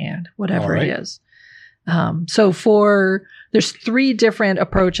them in my hand, whatever it is. There's 3 different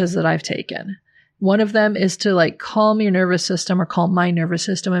approaches that I've taken. One of them is to calm your nervous system or calm my nervous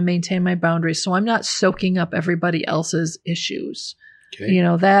system and maintain my boundaries. So I'm not soaking up everybody else's issues. Okay.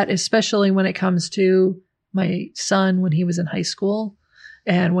 That especially when it comes to my son when he was in high school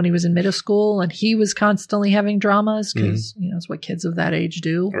and when he was in middle school and he was constantly having dramas because, it's what kids of that age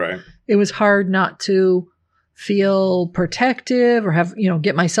do. Right. It was hard not to feel protective or have,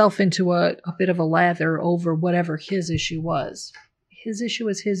 get myself into a bit of a lather over whatever his issue was. His issue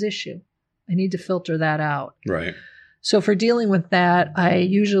is his issue. I need to filter that out. Right. So for dealing with that, I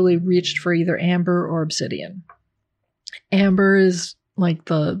usually reached for either amber or obsidian. Amber is like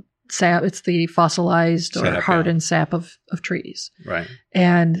the sap. It's the fossilized or hardened sap of trees. Right.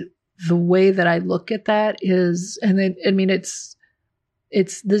 And the way that I look at that is,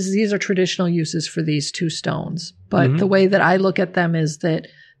 these are traditional uses for these 2 stones. But the way that I look at them is that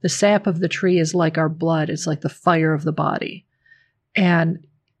the sap of the tree is like our blood. It's like the fire of the body. And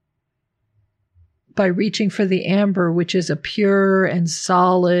by reaching for the amber, which is a pure and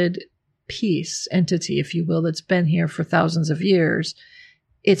solid peace entity, if you will, that's been here for thousands of years,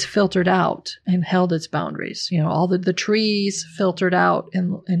 it's filtered out and held its boundaries. All the trees filtered out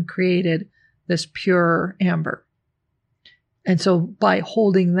and created this pure amber. And so by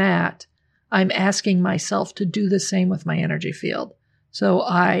holding that, I'm asking myself to do the same with my energy field. So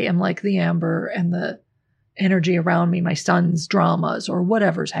I am like the amber, and the energy around me, my son's dramas or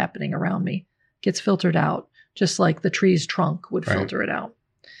whatever's happening around me, gets filtered out, just like the tree's trunk would filter it out.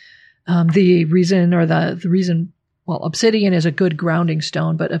 The reason, obsidian is a good grounding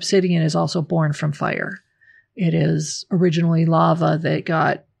stone, but obsidian is also born from fire. It is originally lava that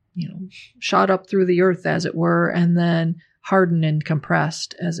got, shot up through the earth, as it were, and then hardened and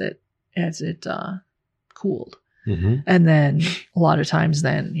compressed as it cooled. Mm-hmm. And then a lot of times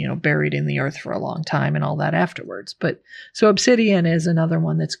buried in the earth for a long time and all that afterwards. But so obsidian is another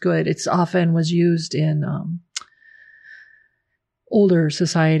one that's good. It's often was used in older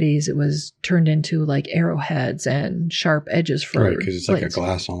societies. It was turned into arrowheads and sharp edges for right, because it's like a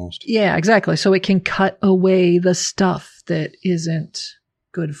glass almost. Yeah, exactly. So it can cut away the stuff that isn't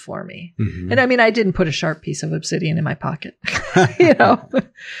good for me. Mm-hmm. And I didn't put a sharp piece of obsidian in my pocket,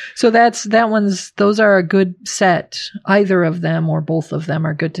 So those are a good set. Either of them or both of them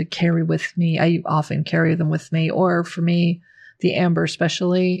are good to carry with me. I often carry them with me, or for me, the amber,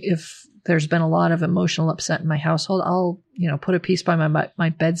 especially if there's been a lot of emotional upset in my household, I'll, put a piece by my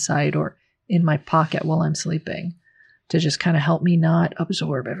bedside or in my pocket while I'm sleeping to just kind of help me not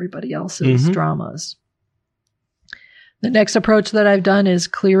absorb everybody else's dramas. The next approach that I've done is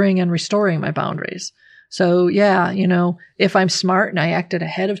clearing and restoring my boundaries. So if I'm smart and I acted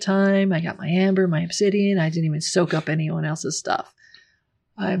ahead of time, I got my amber, my obsidian, I didn't even soak up anyone else's stuff.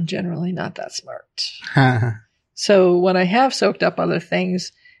 I'm generally not that smart. So when I have soaked up other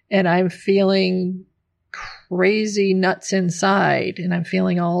things and I'm feeling crazy nuts inside and I'm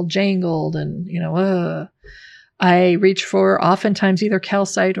feeling all jangled and, I reach for oftentimes either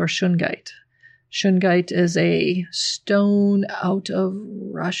calcite or shungite. Shungite is a stone out of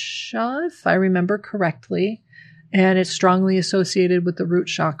Russia, if I remember correctly, and it's strongly associated with the root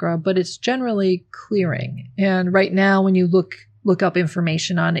chakra, but it's generally clearing. And right now, when you look up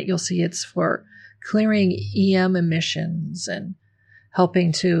information on it, you'll see it's for clearing EM emissions and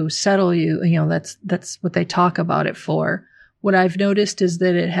helping to settle you. That's what they talk about it for. What I've noticed is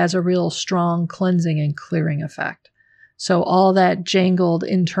that it has a real strong cleansing and clearing effect. So all that jangled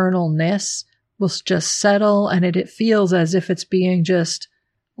internalness will just settle, and it feels as if it's being just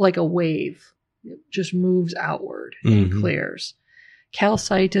like a wave. It just moves outward and clears.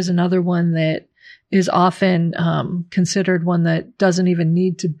 Calcite is another one that is often considered one that doesn't even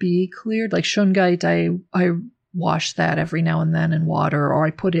need to be cleared. Like shungite, I wash that every now and then in water, or I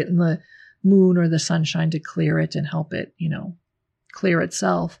put it in the moon or the sunshine to clear it and help it, clear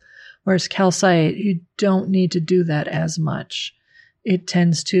itself. Whereas calcite, you don't need to do that as much. It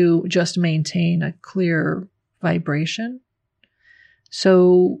tends to just maintain a clear vibration.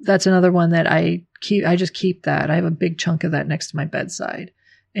 So that's another one that I just keep that. I have a big chunk of that next to my bedside.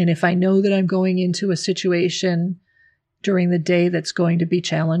 And if I know that I'm going into a situation during the day that's going to be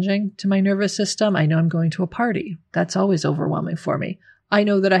challenging to my nervous system. I know I'm going to a party. That's always overwhelming for me. I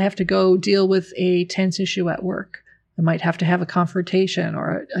know that I have to go deal with a tense issue at work. I might have to have a confrontation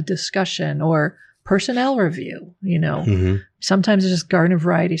or a discussion or personnel review, you know. Mm-hmm. Sometimes it's just garden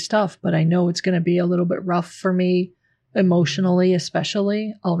variety stuff, but I know it's going to be a little bit rough for me emotionally,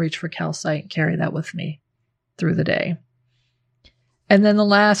 especially. I'll reach for calcite and carry that with me through the day. And then the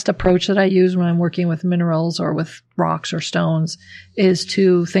last approach that I use when I'm working with minerals or with rocks or stones is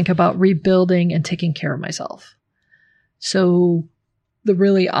to think about rebuilding and taking care of myself. So the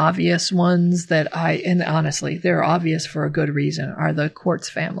really obvious ones that and honestly, they're obvious for a good reason, are the quartz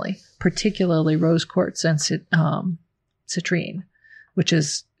family, particularly rose quartz and citrine, which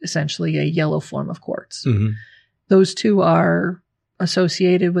is essentially a yellow form of quartz. Mm-hmm. Those two are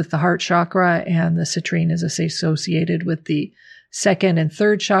associated with the heart chakra, and the citrine is associated with the second and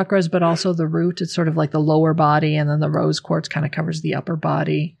third chakras, but also the root. It's sort of like the lower body, and then the rose quartz kind of covers the upper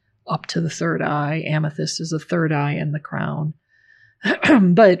body up to the third eye. Amethyst is the third eye and the crown.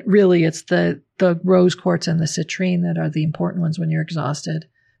 But really, it's the rose quartz and the citrine that are the important ones when you're exhausted,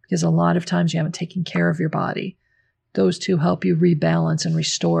 because a lot of times you haven't taken care of your body. Those two help you rebalance and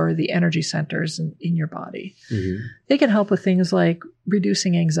restore the energy centers in your body. Mm-hmm. They can help with things like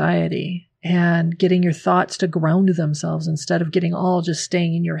reducing anxiety and getting your thoughts to ground themselves instead of getting all just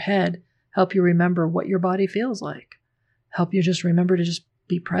staying in your head. Help you remember what your body feels like. Help you just remember to just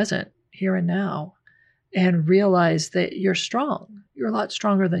be present here and now and realize that you're strong. You're a lot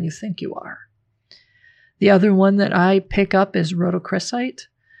stronger than you think you are. The other one that I pick up is rhodochrosite,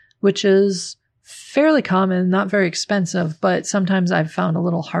 which is fairly common, not very expensive, but sometimes I've found a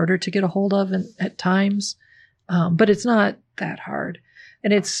little harder to get a hold of at times. But it's not that hard.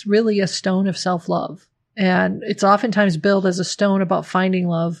 And it's really a stone of self-love. And it's oftentimes billed as a stone about finding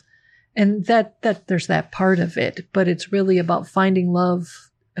love. And that there's that part of it, but it's really about finding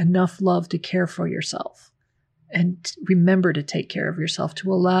love, enough love to care for yourself and remember to take care of yourself,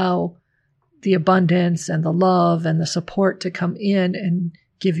 to allow the abundance and the love and the support to come in and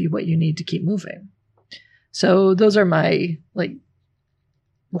give you what you need to keep moving. So those are my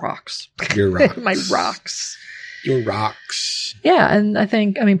rocks. Your rocks. My rocks. Your rocks. Yeah.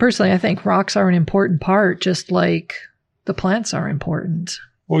 And personally, I think rocks are an important part, just like the plants are important.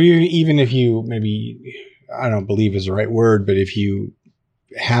 Well, even if you maybe, I don't believe is the right word, but if you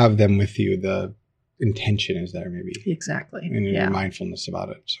have them with you, the intention is there maybe. Exactly. And your mindfulness about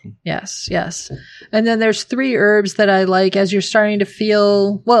it. So. Yes. And then there's 3 herbs that I like as you're starting to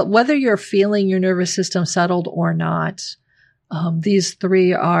feel, well, whether you're feeling your nervous system settled or not, these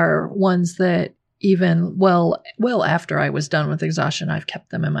 3 are ones that even well after I was done with exhaustion, I've kept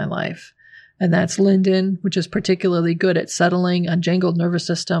them in my life. And that's linden, which is particularly good at settling a jangled nervous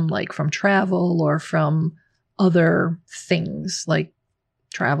system, like from travel or from other things, like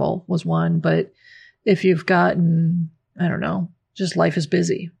travel was one. But if you've gotten, I don't know, just life is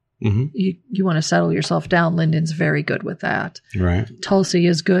busy. Mm-hmm. You want to settle yourself down. Linden's very good with that. Right. Tulsi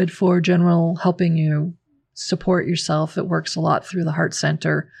is good for general helping you support yourself. It works a lot through the heart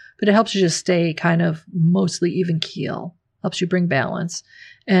center, but it helps you just stay kind of mostly even keel, helps you bring balance.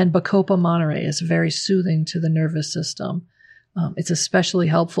 And Bacopa monterey is very soothing to the nervous system. It's especially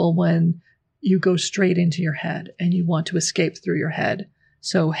helpful when you go straight into your head and you want to escape through your head.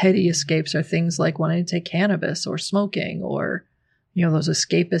 So heady escapes are things like wanting to take cannabis or smoking or, those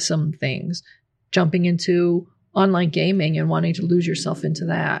escapism things, jumping into online gaming and wanting to lose yourself into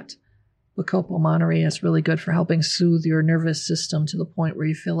that. Bacopa monterey is really good for helping soothe your nervous system to the point where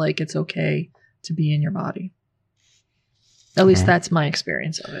you feel like it's okay to be in your body. At least that's my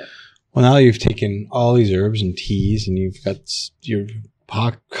experience of it. Well, now you've taken all these herbs and teas and you've got your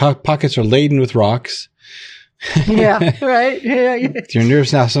pockets are laden with rocks. Yeah, right. Yeah. Your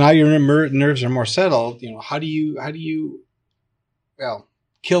nerves now. So now your nerves are more settled. How do you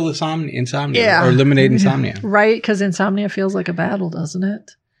kill insomnia or eliminate insomnia? Right. Because insomnia feels like a battle, doesn't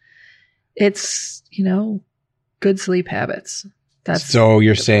it? It's, good sleep habits. So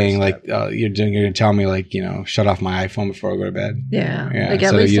you're saying you're going to tell me shut off my iPhone before I go to bed? Yeah.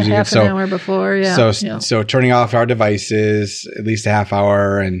 At least a half an hour before. Yeah. So turning off our devices at least a half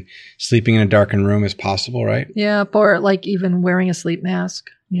hour and sleeping in a darkened room is possible, right? Yeah. Or even wearing a sleep mask.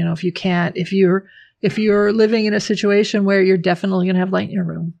 If you're living in a situation where you're definitely going to have light in your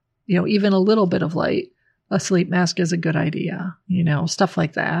room, even a little bit of light, a sleep mask is a good idea, stuff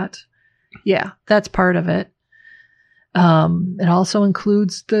like that. Yeah. That's part of it. It also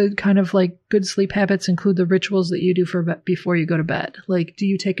includes the kind of good sleep habits include the rituals that you do before you go to bed. Do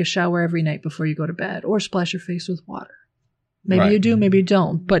you take a shower every night before you go to bed or splash your face with water? Maybe you do, maybe you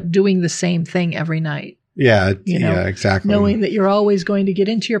don't, but doing the same thing every night Yeah. You know, yeah, exactly. knowing that you're always going to get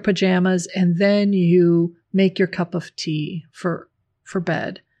into your pajamas and then you make your cup of tea for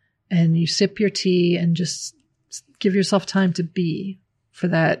bed and you sip your tea and just give yourself time to be for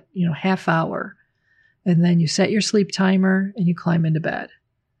that, half hour. And then you set your sleep timer and you climb into bed.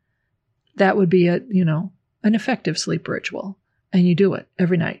 That would be an effective sleep ritual. And you do it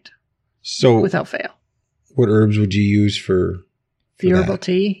every night. So without fail. What herbs would you use for the herbal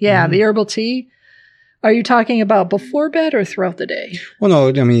tea? Yeah, the herbal tea. Are you talking about before bed or throughout the day? Well,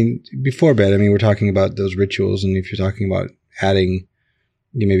 no, I mean, before bed. I mean, we're talking about those rituals. And if you're talking about adding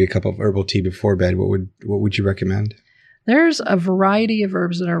maybe a cup of herbal tea before bed, what would you recommend? There's a variety of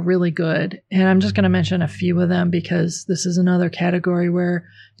herbs that are really good. And I'm just going to mention a few of them because this is another category where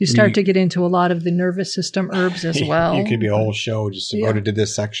you start to get into a lot of the nervous system herbs as well. It could be a whole show just devoted to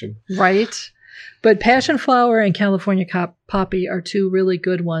this section. Right. But passion flower and California poppy are two really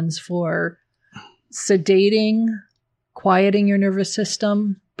good ones for sedating, quieting your nervous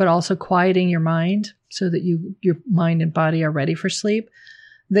system, but also quieting your mind so that your mind and body are ready for sleep.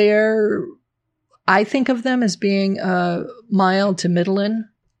 I think of them as being mild to middling,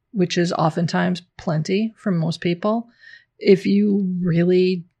 which is oftentimes plenty for most people. If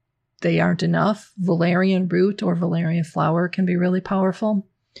they aren't enough, valerian root or valerian flower can be really powerful.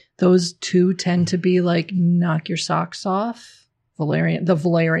 Those two tend to be like knock your socks off. Valerian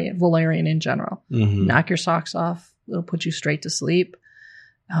in general. Mm-hmm. Knock your socks off. It'll put you straight to sleep.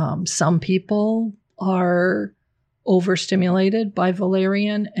 Some people are overstimulated by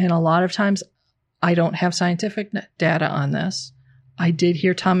valerian, and a lot of times I don't have scientific data on this. I did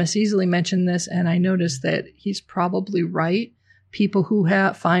hear Thomas Easley mention this, and I noticed that he's probably right. People who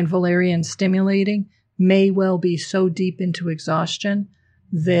find valerian stimulating may well be so deep into exhaustion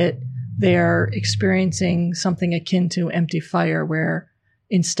that they're experiencing something akin to empty fire, where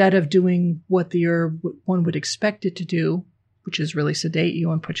instead of doing what the herb one would expect it to do, which is really sedate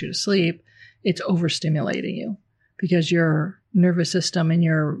you and put you to sleep, it's overstimulating you because your nervous system and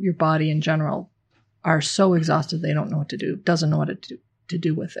your body in general are so exhausted they don't know what to do, doesn't know what to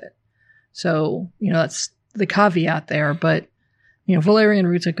do with it. So, that's the caveat there. But, valerian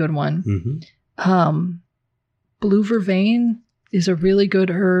root's a good one. Mm-hmm. Blue vervain is a really good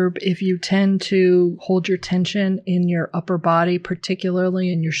herb if you tend to hold your tension in your upper body, particularly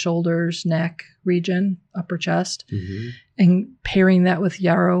in your shoulders, neck region, upper chest. Mm-hmm. And pairing that with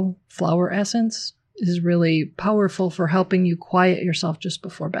yarrow flower essence is really powerful for helping you quiet yourself just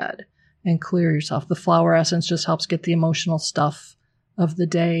before bed and clear yourself. The flower essence just helps get the emotional stuff of the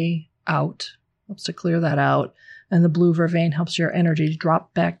day out, helps to clear that out. And the blue vervain helps your energy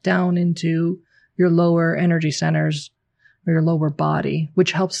drop back down into your lower energy centers or your lower body,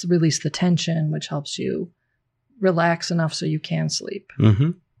 which helps release the tension, which helps you relax enough so you can sleep.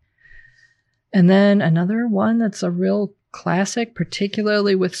 Mm-hmm. And then another one that's a real classic,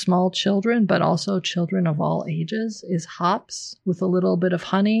 particularly with small children, but also children of all ages, is hops with a little bit of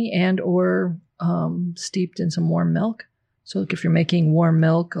honey and or steeped in some warm milk. So like if you're making warm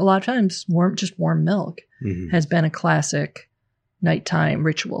milk, a lot of times warm milk has been a classic nighttime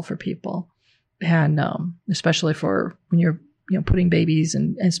ritual for people. And especially for when you're putting babies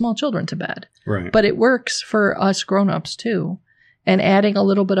and small children to bed. Right. But it works for us grown-ups too. And adding a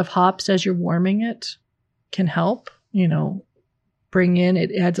little bit of hops as you're warming it can help. Bring in,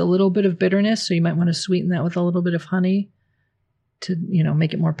 it adds a little bit of bitterness. So you might want to sweeten that with a little bit of honey to,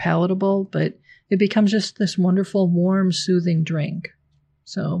 make it more palatable. But it becomes just this wonderful, warm, soothing drink.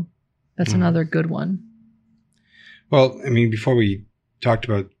 So that's another good one. Well, I mean, before we talked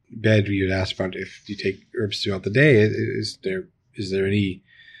about bed, you had asked about if you take herbs throughout the day. Is there any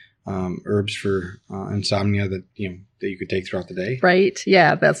herbs for insomnia that you could take throughout the day? Right.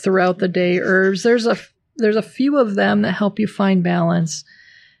 Yeah, that's throughout the day herbs. There's a few of them that help you find balance,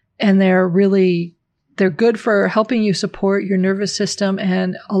 and they're good for helping you support your nervous system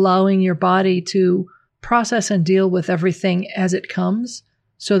and allowing your body to process and deal with everything as it comes,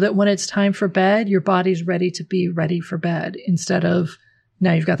 so that when it's time for bed, your body's ready to be ready for bed, instead of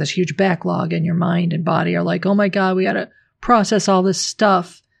now you've got this huge backlog and your mind and body are like, oh my God, we got to process all this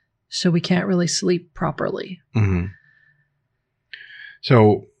stuff, so we can't really sleep properly. Mm-hmm.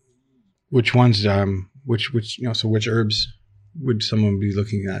 So which ones, which herbs would someone be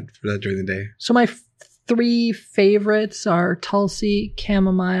looking at for that during the day? So my three favorites are Tulsi,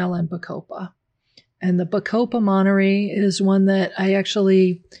 chamomile, and bacopa. And the bacopa monterey is one that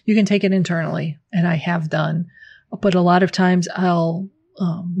you can take it internally, and I have done. But a lot of times I'll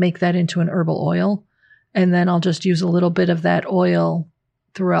make that into an herbal oil, and then I'll just use a little bit of that oil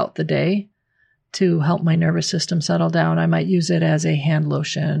throughout the day to help my nervous system settle down. I might use it as a hand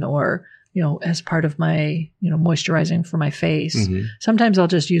lotion or as part of my, moisturizing for my face. Mhm. Sometimes I'll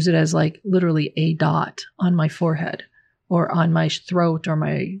just use it as like literally a dot on my forehead or on my throat or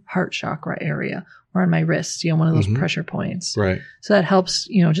my heart chakra area or on my wrists, one of those Mhm. pressure points. Right. So that helps,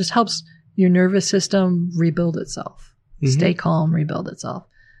 just helps your nervous system rebuild itself, Mhm. stay calm, rebuild itself.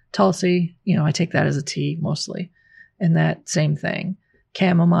 Tulsi, I take that as a tea mostly. And that same thing.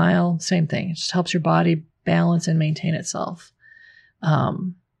 Chamomile, same thing. It just helps your body balance and maintain itself.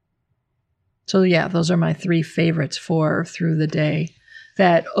 So yeah, those are my 3 favorites for through the day.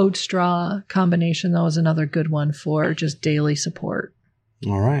 That oat straw combination, though, is another good one for just daily support.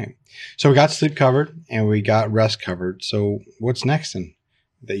 All right. So we got sleep covered and we got rest covered. So what's next then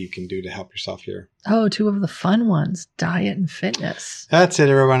that you can do to help yourself here? Oh, 2 of the fun ones, diet and fitness. That's it,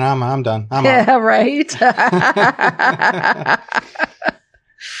 everyone. I'm done. I'm out. Yeah, right?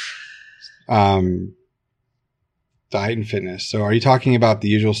 Diet and fitness. So are you talking about the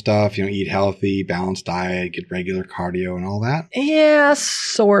usual stuff, eat healthy, balanced diet, get regular cardio and all that? Yeah,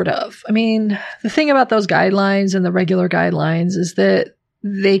 sort of. I mean, the thing about those guidelines and the regular guidelines is that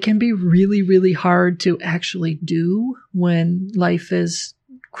they can be really, really hard to actually do when life is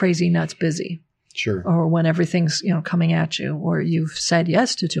crazy nuts busy. Sure. Or when everything's, coming at you, or you've said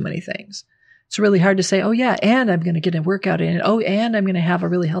yes to too many things. It's really hard to say, oh yeah, and I'm going to get a workout in. Oh, and I'm going to have a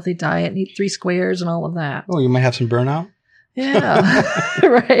really healthy diet and eat 3 squares and all of that. Oh, you might have some burnout? Yeah,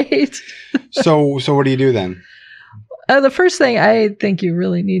 right. So what do you do then? The first thing I think you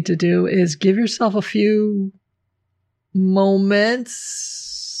really need to do is give yourself a few moments,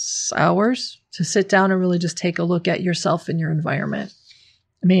 hours to sit down and really just take a look at yourself and your environment.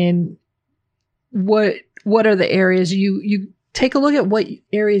 I mean, what are the areas you take a look at what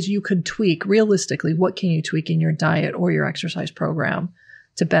areas you could tweak realistically. What can you tweak in your diet or your exercise program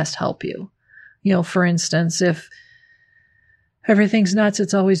to best help you? For instance, if everything's nuts,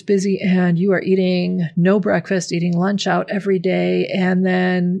 it's always busy, and you are eating no breakfast, eating lunch out every day, and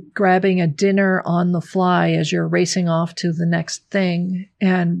then grabbing a dinner on the fly as you're racing off to the next thing,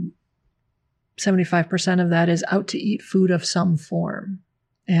 and 75% of that is out to eat food of some form.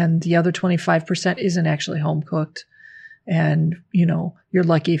 And the other 25% isn't actually home cooked. And, you're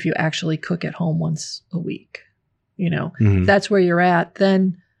lucky if you actually cook at home once a week. Mhm. That's where you're at.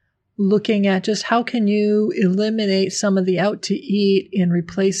 Then looking at just how can you eliminate some of the out to eat and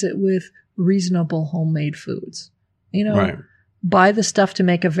replace it with reasonable homemade foods. Right. Buy the stuff to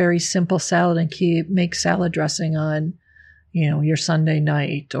make a very simple salad and make salad dressing on, your Sunday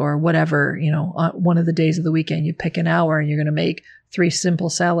night or whatever, on one of the days of the weekend. You pick an hour and you're going to make 3 simple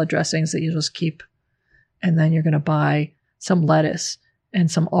salad dressings that you just keep. And then you're going to buy some lettuce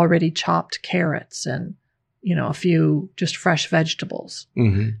and some already chopped carrots and, a few just fresh vegetables.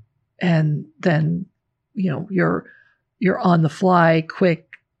 Mm-hmm. And then, your on the fly quick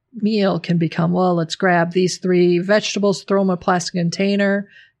meal can become, well, let's grab these 3 vegetables, throw them in a plastic container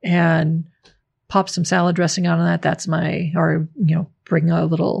and pop some salad dressing on that. That's bring a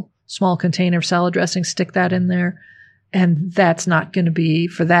little small container of salad dressing, stick that in there. And that's not going to be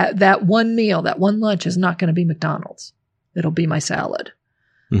for that one meal, that one lunch is not going to be McDonald's. It'll be my salad.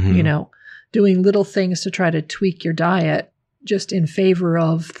 Mm-hmm. Doing little things to try to tweak your diet just in favor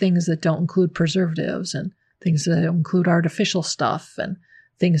of things that don't include preservatives and things that include artificial stuff and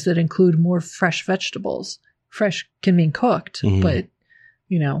things that include more fresh vegetables. Fresh can mean cooked, Mm-hmm. but,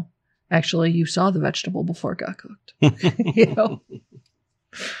 actually you saw the vegetable before it got cooked.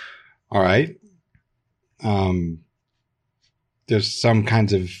 All right. There's some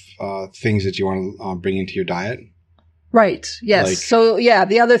kinds of things that you want to bring into your diet. Right. Yes. Like- So yeah,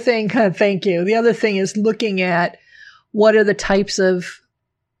 the other thing, thank you. The other thing is looking at what are the types of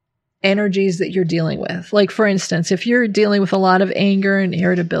energies that you're dealing with. Like for instance, if you're dealing with a lot of anger and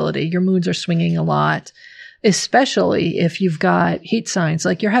irritability, your moods are swinging a lot, especially if you've got heat signs,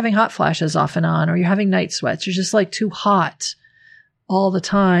 like you're having hot flashes off and on, or you're having night sweats. You're just like too hot all the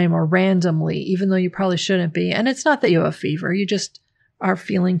time or randomly, even though you probably shouldn't be. And it's not that you have a fever. You just are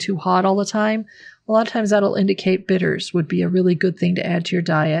feeling too hot all the time. A lot of times that'll indicate bitters would be a really good thing to add to your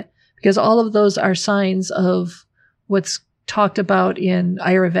diet, because all of those are signs of what's talked about in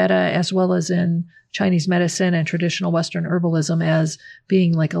Ayurveda as well as in Chinese medicine and traditional Western herbalism as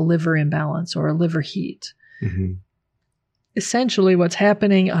being like a liver imbalance or a liver heat. Mm-hmm. Essentially what's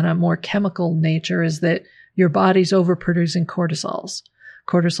happening on a more chemical nature is that your body's overproducing cortisols.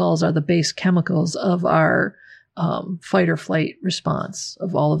 Cortisols are the base chemicals of our fight or flight response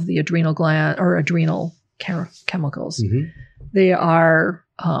of all of the adrenal gland or adrenal chemicals. Mm-hmm. They are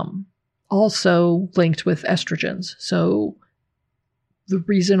also linked with estrogens. So the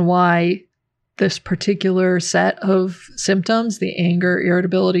reason why this particular set of symptoms, the anger,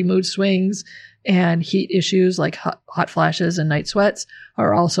 irritability, mood swings, and heat issues like hot flashes and night sweats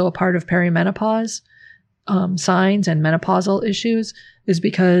are also a part of perimenopause signs and menopausal issues, is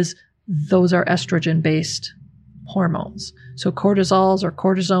because those are estrogen-based hormones. So cortisols or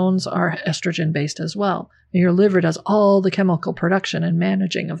cortisones are estrogen-based as well. And your liver does all the chemical production and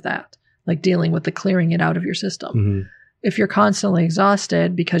managing of that, like dealing with the clearing it out of your system. Mm-hmm. If you're constantly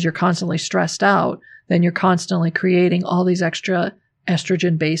exhausted because you're constantly stressed out, then you're constantly creating all these extra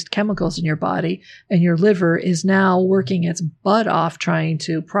estrogen-based chemicals in your body, and your liver is now working its butt off trying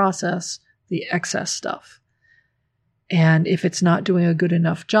to process the excess stuff. And if it's not doing a good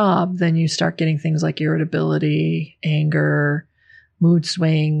enough job, then you start getting things like irritability, anger, mood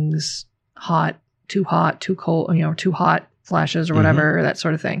swings, too cold, too hot flashes or whatever, that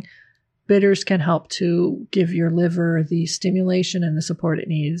sort of thing. Bitters can help to give your liver the stimulation and the support it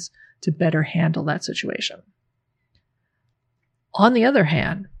needs to better handle that situation. On the other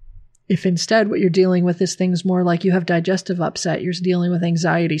hand, if instead what you're dealing with is things more like you have digestive upset, you're dealing with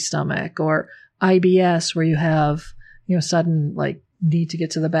anxiety stomach, or IBS where you have, sudden need to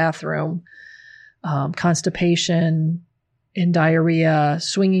get to the bathroom, constipation and diarrhea,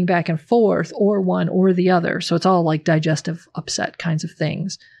 swinging back and forth, or one or the other. So it's all like digestive upset kinds of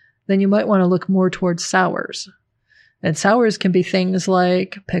things. Then you might want to look more towards sours. And sours can be things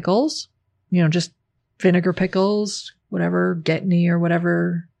like pickles, just vinegar pickles, whatever, Getney or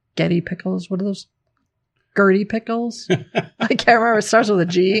whatever, Getty pickles. What are those? Gertie pickles? I can't remember. It starts with a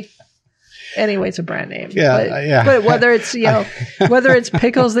G. Anyway, it's a brand name. Yeah. But whether it's, whether it's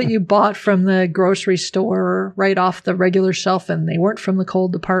pickles that you bought from the grocery store right off the regular shelf and they weren't from the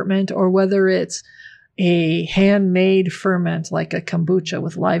cold department, or whether it's a handmade ferment like a kombucha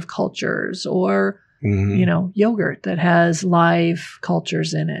with live cultures, or, yogurt that has live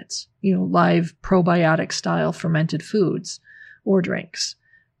cultures in it, live probiotic style fermented foods or drinks.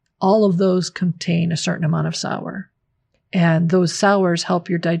 All of those contain a certain amount of sour. And those sours help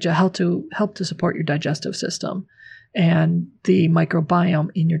to support your digestive system and the microbiome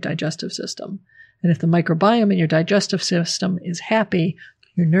in your digestive system. And if the microbiome in your digestive system is happy,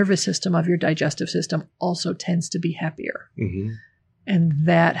 your nervous system of your digestive system also tends to be happier. Mm-hmm. And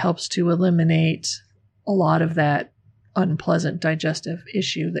that helps to eliminate a lot of that unpleasant digestive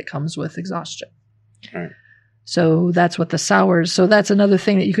issue that comes with exhaustion. All right. So that's what the sours. So that's another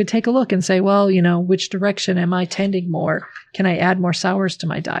thing that you could take a look and say, well, which direction am I tending more? Can I add more sours to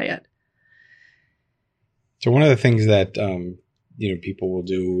my diet? So one of the things that, people will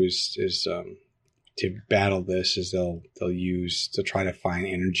do is to battle this is they'll use to try to find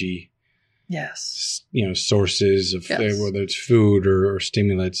energy. Yes. Sources of whether it's food or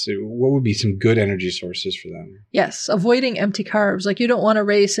stimulants. What would be some good energy sources for them? Yes. Avoiding empty carbs. Like you don't want to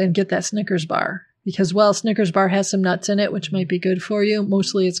race and get that Snickers bar. Because while Snickers bar has some nuts in it, which might be good for you,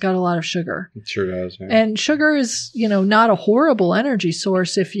 mostly it's got a lot of sugar. It sure does. Yeah. And sugar is, not a horrible energy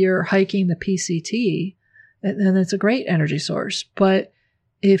source if you're hiking the PCT, then it's a great energy source. But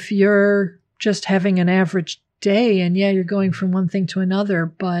if you're just having an average day and you're going from one thing to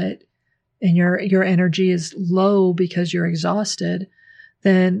another, and your energy is low because you're exhausted,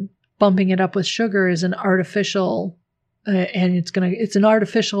 then bumping it up with sugar is an artificial, and it's an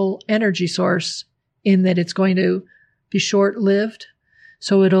artificial energy source, in that it's going to be short-lived.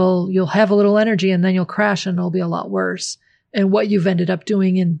 So you'll have a little energy and then you'll crash and it'll be a lot worse. And what you've ended up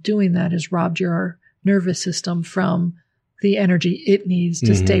doing in doing that is robbed your nervous system from the energy it needs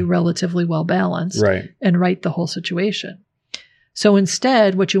to stay relatively well balanced and right the whole situation. So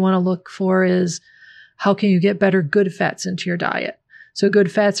instead, what you want to look for is how can you get better good fats into your diet? So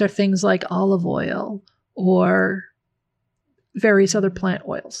good fats are things like olive oil or various other plant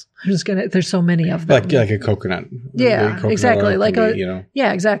oils. There's so many of them. Like a coconut. Yeah, coconut exactly. Like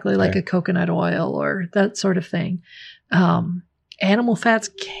Like a coconut oil or that sort of thing. Animal fats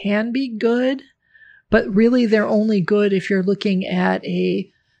can be good, but really they're only good if you're looking at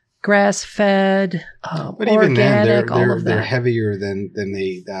a grass-fed, but organic, even then, all of that. They're heavier than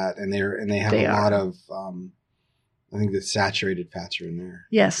that, and they have a lot of. I think the saturated fats are in there.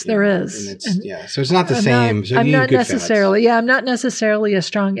 Yes, there is. So it's not the same. I'm not necessarily a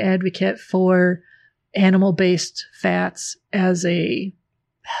strong advocate for animal-based fats as a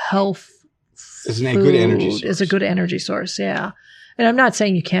health food, a good energy source. Is a good energy source, yeah. And I'm not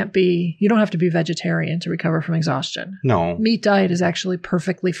saying you don't have to be vegetarian to recover from exhaustion. No. Meat diet is actually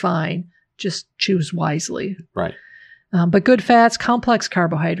perfectly fine. Just choose wisely. Right. But good fats, complex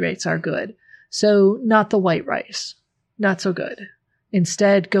carbohydrates are good. So not the white rice. Not so good.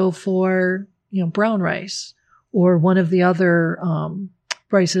 Instead, go for, brown rice or one of the other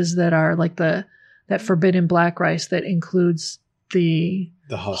rices that are like that forbidden black rice that includes the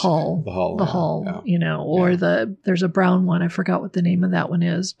husk, hull, the hull, yeah. Or there's a brown one. I forgot what the name of that one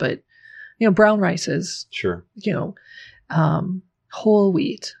is, but brown rices, sure, whole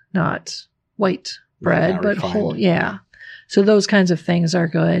wheat, not white bread, not but refined. whole. Yeah. So those kinds of things are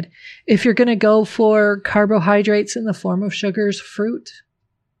good. If you're going to go for carbohydrates in the form of sugars, fruit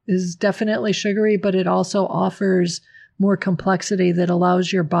is definitely sugary, but it also offers more complexity that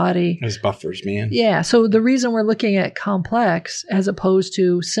allows your body as buffers, man. Yeah. So the reason we're looking at complex as opposed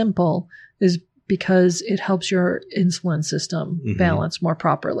to simple is because it helps your insulin system balance more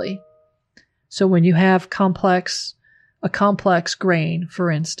properly. So when you have a complex grain, for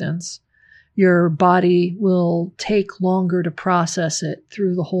instance, your body will take longer to process it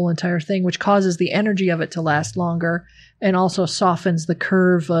through the whole entire thing, which causes the energy of it to last longer and also softens the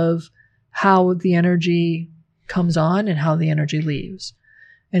curve of how the energy comes on and how the energy leaves.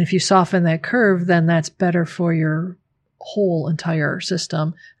 And if you soften that curve, then that's better for your whole entire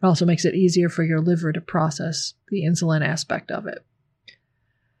system. It also makes it easier for your liver to process the insulin aspect of it.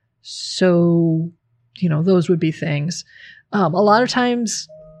 So, those would be things. A lot of times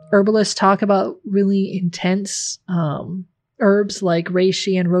herbalists talk about really intense herbs like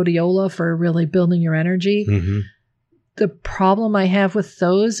reishi and rhodiola for really building your energy. Mm-hmm. The problem I have with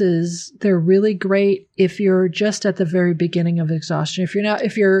those is they're really great if you're just at the very beginning of exhaustion. If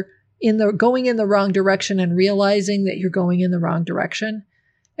you're going in the wrong direction and realizing that you're going in the wrong direction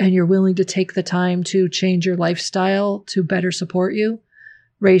and you're willing to take the time to change your lifestyle to better support you,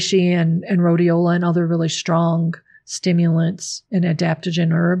 reishi and rhodiola and other really strong stimulants and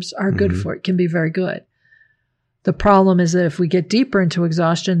adaptogen herbs are good for it, can be very good. The problem is that if we get deeper into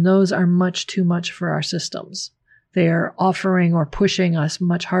exhaustion, those are much too much for our systems. They are offering or pushing us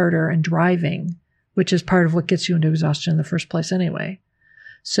much harder and driving, which is part of what gets you into exhaustion in the first place anyway.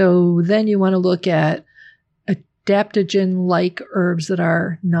 So then you want to look at adaptogen-like herbs that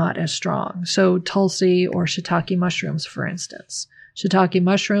are not as strong. So tulsi or shiitake mushrooms, for instance. Shiitake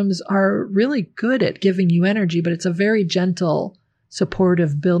mushrooms are really good at giving you energy, but it's a very gentle,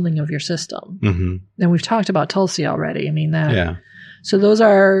 supportive building of your system. Mm-hmm. And we've talked about tulsi already. Yeah. So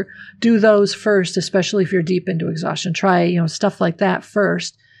do those first, especially if you're deep into exhaustion. Try, stuff like that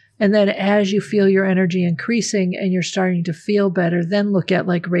first. And then as you feel your energy increasing and you're starting to feel better, then look at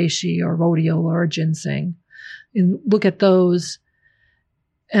like reishi or rhodiola or ginseng and look at those,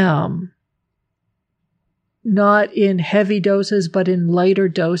 not in heavy doses, but in lighter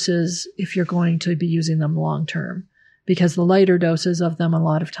doses if you're going to be using them long term, because the lighter doses of them a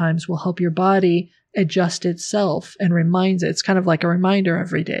lot of times will help your body adjust itself and reminds it. It's kind of like a reminder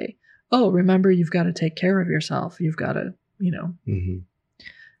every day. Oh, remember, you've got to take care of yourself. You've got to, Mm-hmm.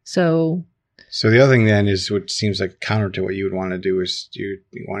 So the other thing then is what seems like counter to what you would want to do is you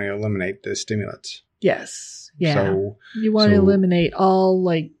want to eliminate the stimulants. Yes. Yeah. So you want to eliminate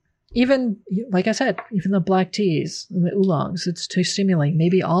all even like I said, even the black teas and the oolongs, it's too stimulating.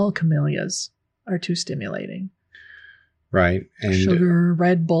 Maybe all camellias are too stimulating. Right. And sugar,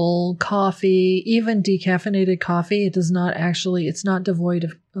 Red Bull, coffee, even decaffeinated coffee, it's not devoid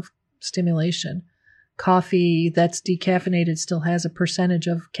of stimulation. Coffee that's decaffeinated still has a percentage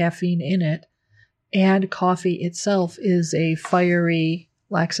of caffeine in it. And coffee itself is a fiery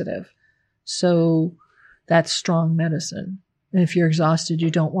laxative. So that's strong medicine. And if you're exhausted, you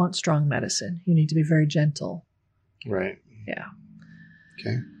don't want strong medicine. You need to be very gentle. Right. Yeah.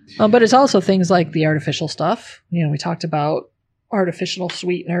 Okay. But it's also things like the artificial stuff. We talked about artificial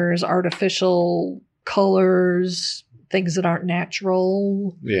sweeteners, artificial colors, things that aren't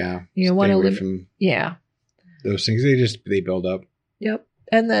natural. Yeah. You want to live from those things. They build up. Yep.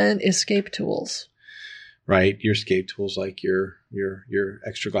 And then escape tools. Right. Your escape tools like your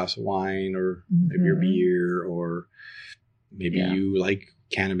extra glass of wine or maybe your beer or maybe you like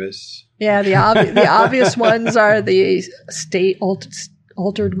cannabis. Yeah. The obvious ones are the state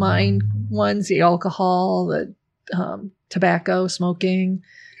altered mind ones, the alcohol, the tobacco, smoking,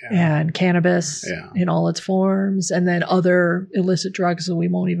 and cannabis in all its forms, and then other illicit drugs that we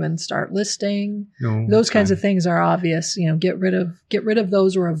won't even start listing. No, those kinds of things are obvious. Get rid of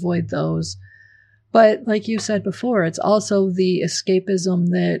those or avoid those. But like you said before, it's also the escapism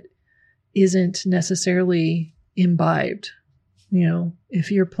that isn't necessarily imbibed.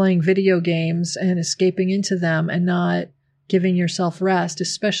 If you're playing video games and escaping into them and not giving yourself rest,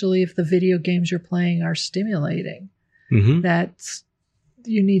 especially if the video games you're playing are stimulating,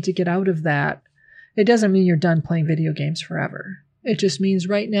 you need to get out of that. It doesn't mean you're done playing video games forever. It just means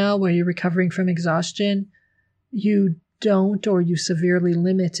right now, while you're recovering from exhaustion, you don't, or you severely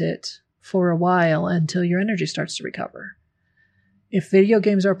limit it for a while until your energy starts to recover. if video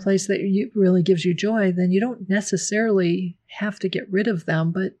games are a place that really gives you joy, then you don't necessarily have to get rid of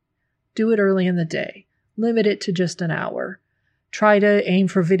them, but do it early in the day. Limit it to just an hour. Try to aim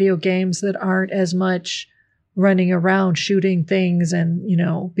for video games that aren't as much running around shooting things and,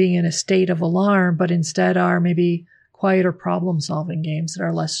 being in a state of alarm, but instead are maybe quieter problem-solving games that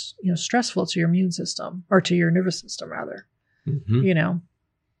are less, stressful to your immune system, or to your nervous system, rather. Mm-hmm.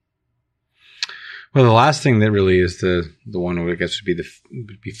 Well, the last thing that really is the one I guess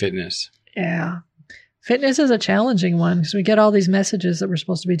would be fitness. Yeah. Fitness is a challenging one because we get all these messages that we're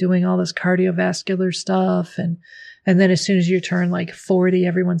supposed to be doing all this cardiovascular stuff. And then as soon as you turn like 40,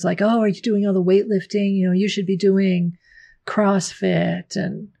 everyone's like, oh, are you doing all the weightlifting? You should be doing CrossFit.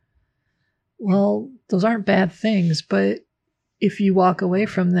 And well, those aren't bad things. But if you walk away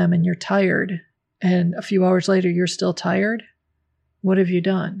from them and you're tired and a few hours later you're still tired, what have you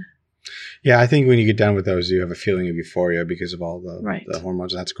done? Yeah, I think when you get done with those, you have a feeling of euphoria because of all the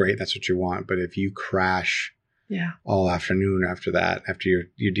hormones. That's great. That's what you want. But if you crash all afternoon after that, after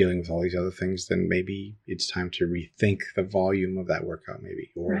you're dealing with all these other things, then maybe it's time to rethink the volume of that workout,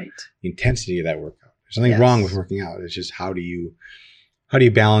 maybe, or the intensity of that workout. There's nothing wrong with working out. It's just how do you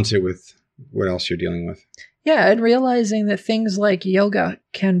balance it with what else you're dealing with? Yeah, and realizing that things like yoga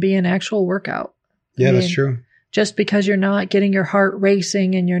can be an actual workout. Yeah, that's true. Just because you're not getting your heart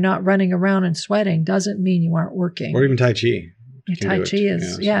racing and you're not running around and sweating doesn't mean you aren't working. Or even Tai Chi. Tai Chi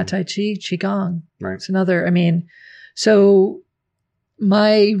is, Tai Chi, Qigong. Right. It's another, so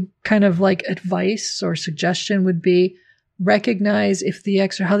my kind of like advice or suggestion would be recognize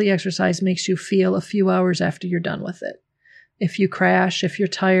how the exercise makes you feel a few hours after you're done with it. If you crash, if you're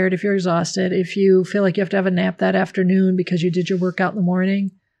tired, if you're exhausted, if you feel like you have to have a nap that afternoon because you did your workout in the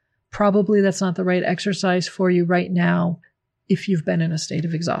morning, probably that's not the right exercise for you right now if you've been in a state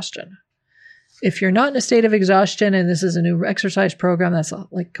of exhaustion. If you're not in a state of exhaustion and this is a new exercise program, that's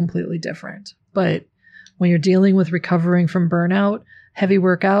like completely different. But when you're dealing with recovering from burnout, heavy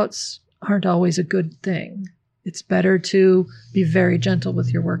workouts aren't always a good thing. It's better to be very gentle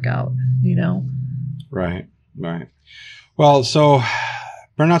with your workout, Right. Well, so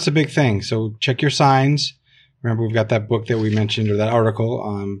burnout's a big thing. So check your signs. Remember, we've got that book that we mentioned, or that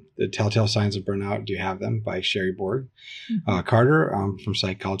article, The Telltale Signs of Burnout. Do you have them? By Sherry Borg Carter from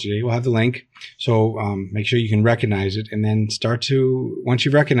Psychology Today. We'll have the link. So make sure you can recognize it, and then once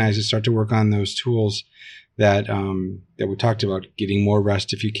you recognize it, start to work on those tools that we talked about. Getting more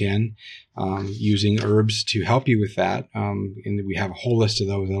rest if you can, using herbs to help you with that. And we have a whole list of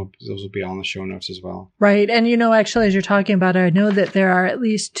those. Those will be all in the show notes as well. Right. And, actually, as you're talking about it, I know that there are at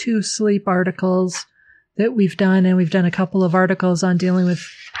least 2 sleep articles that we've done, and we've done a couple of articles on dealing with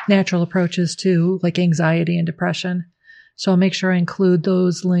natural approaches to like anxiety and depression. So I'll make sure I include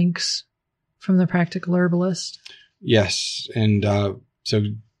those links from the Practical Herbalist. Yes. And so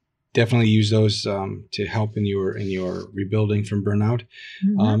definitely use those to help in your rebuilding from burnout.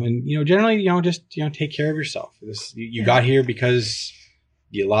 Mm-hmm. And generally, just take care of yourself. You got here because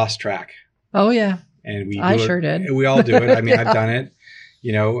you lost track. Oh yeah. And I sure did. We all do it. I've done it.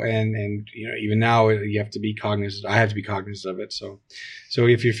 And even now you have to be cognizant. I have to be cognizant of it. So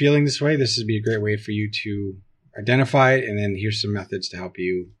if you're feeling this way, this would be a great way for you to identify it. And then here's some methods to help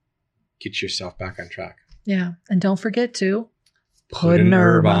you get yourself back on track. Yeah. And don't forget to put an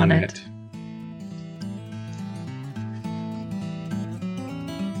herb on it.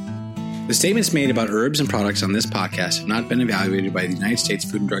 The statements made about herbs and products on this podcast have not been evaluated by the United States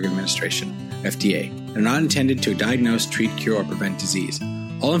Food and Drug Administration, FDA, and are not intended to diagnose, treat, cure, or prevent disease.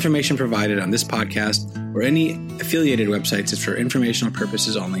 All information provided on this podcast or any affiliated websites is for informational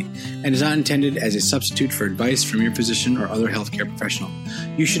purposes only and is not intended as a substitute for advice from your physician or other healthcare professional.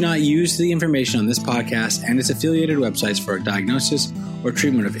 You should not use the information on this podcast and its affiliated websites for a diagnosis or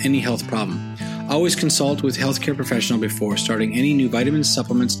treatment of any health problem. Always consult with a healthcare professional before starting any new vitamins,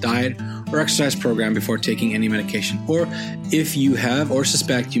 supplements, diet, or exercise program before taking any medication, or if you have or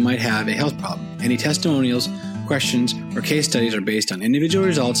suspect you might have a health problem. Any testimonials, questions, or case studies are based on individual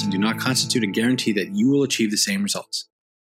results and do not constitute a guarantee that you will achieve the same results.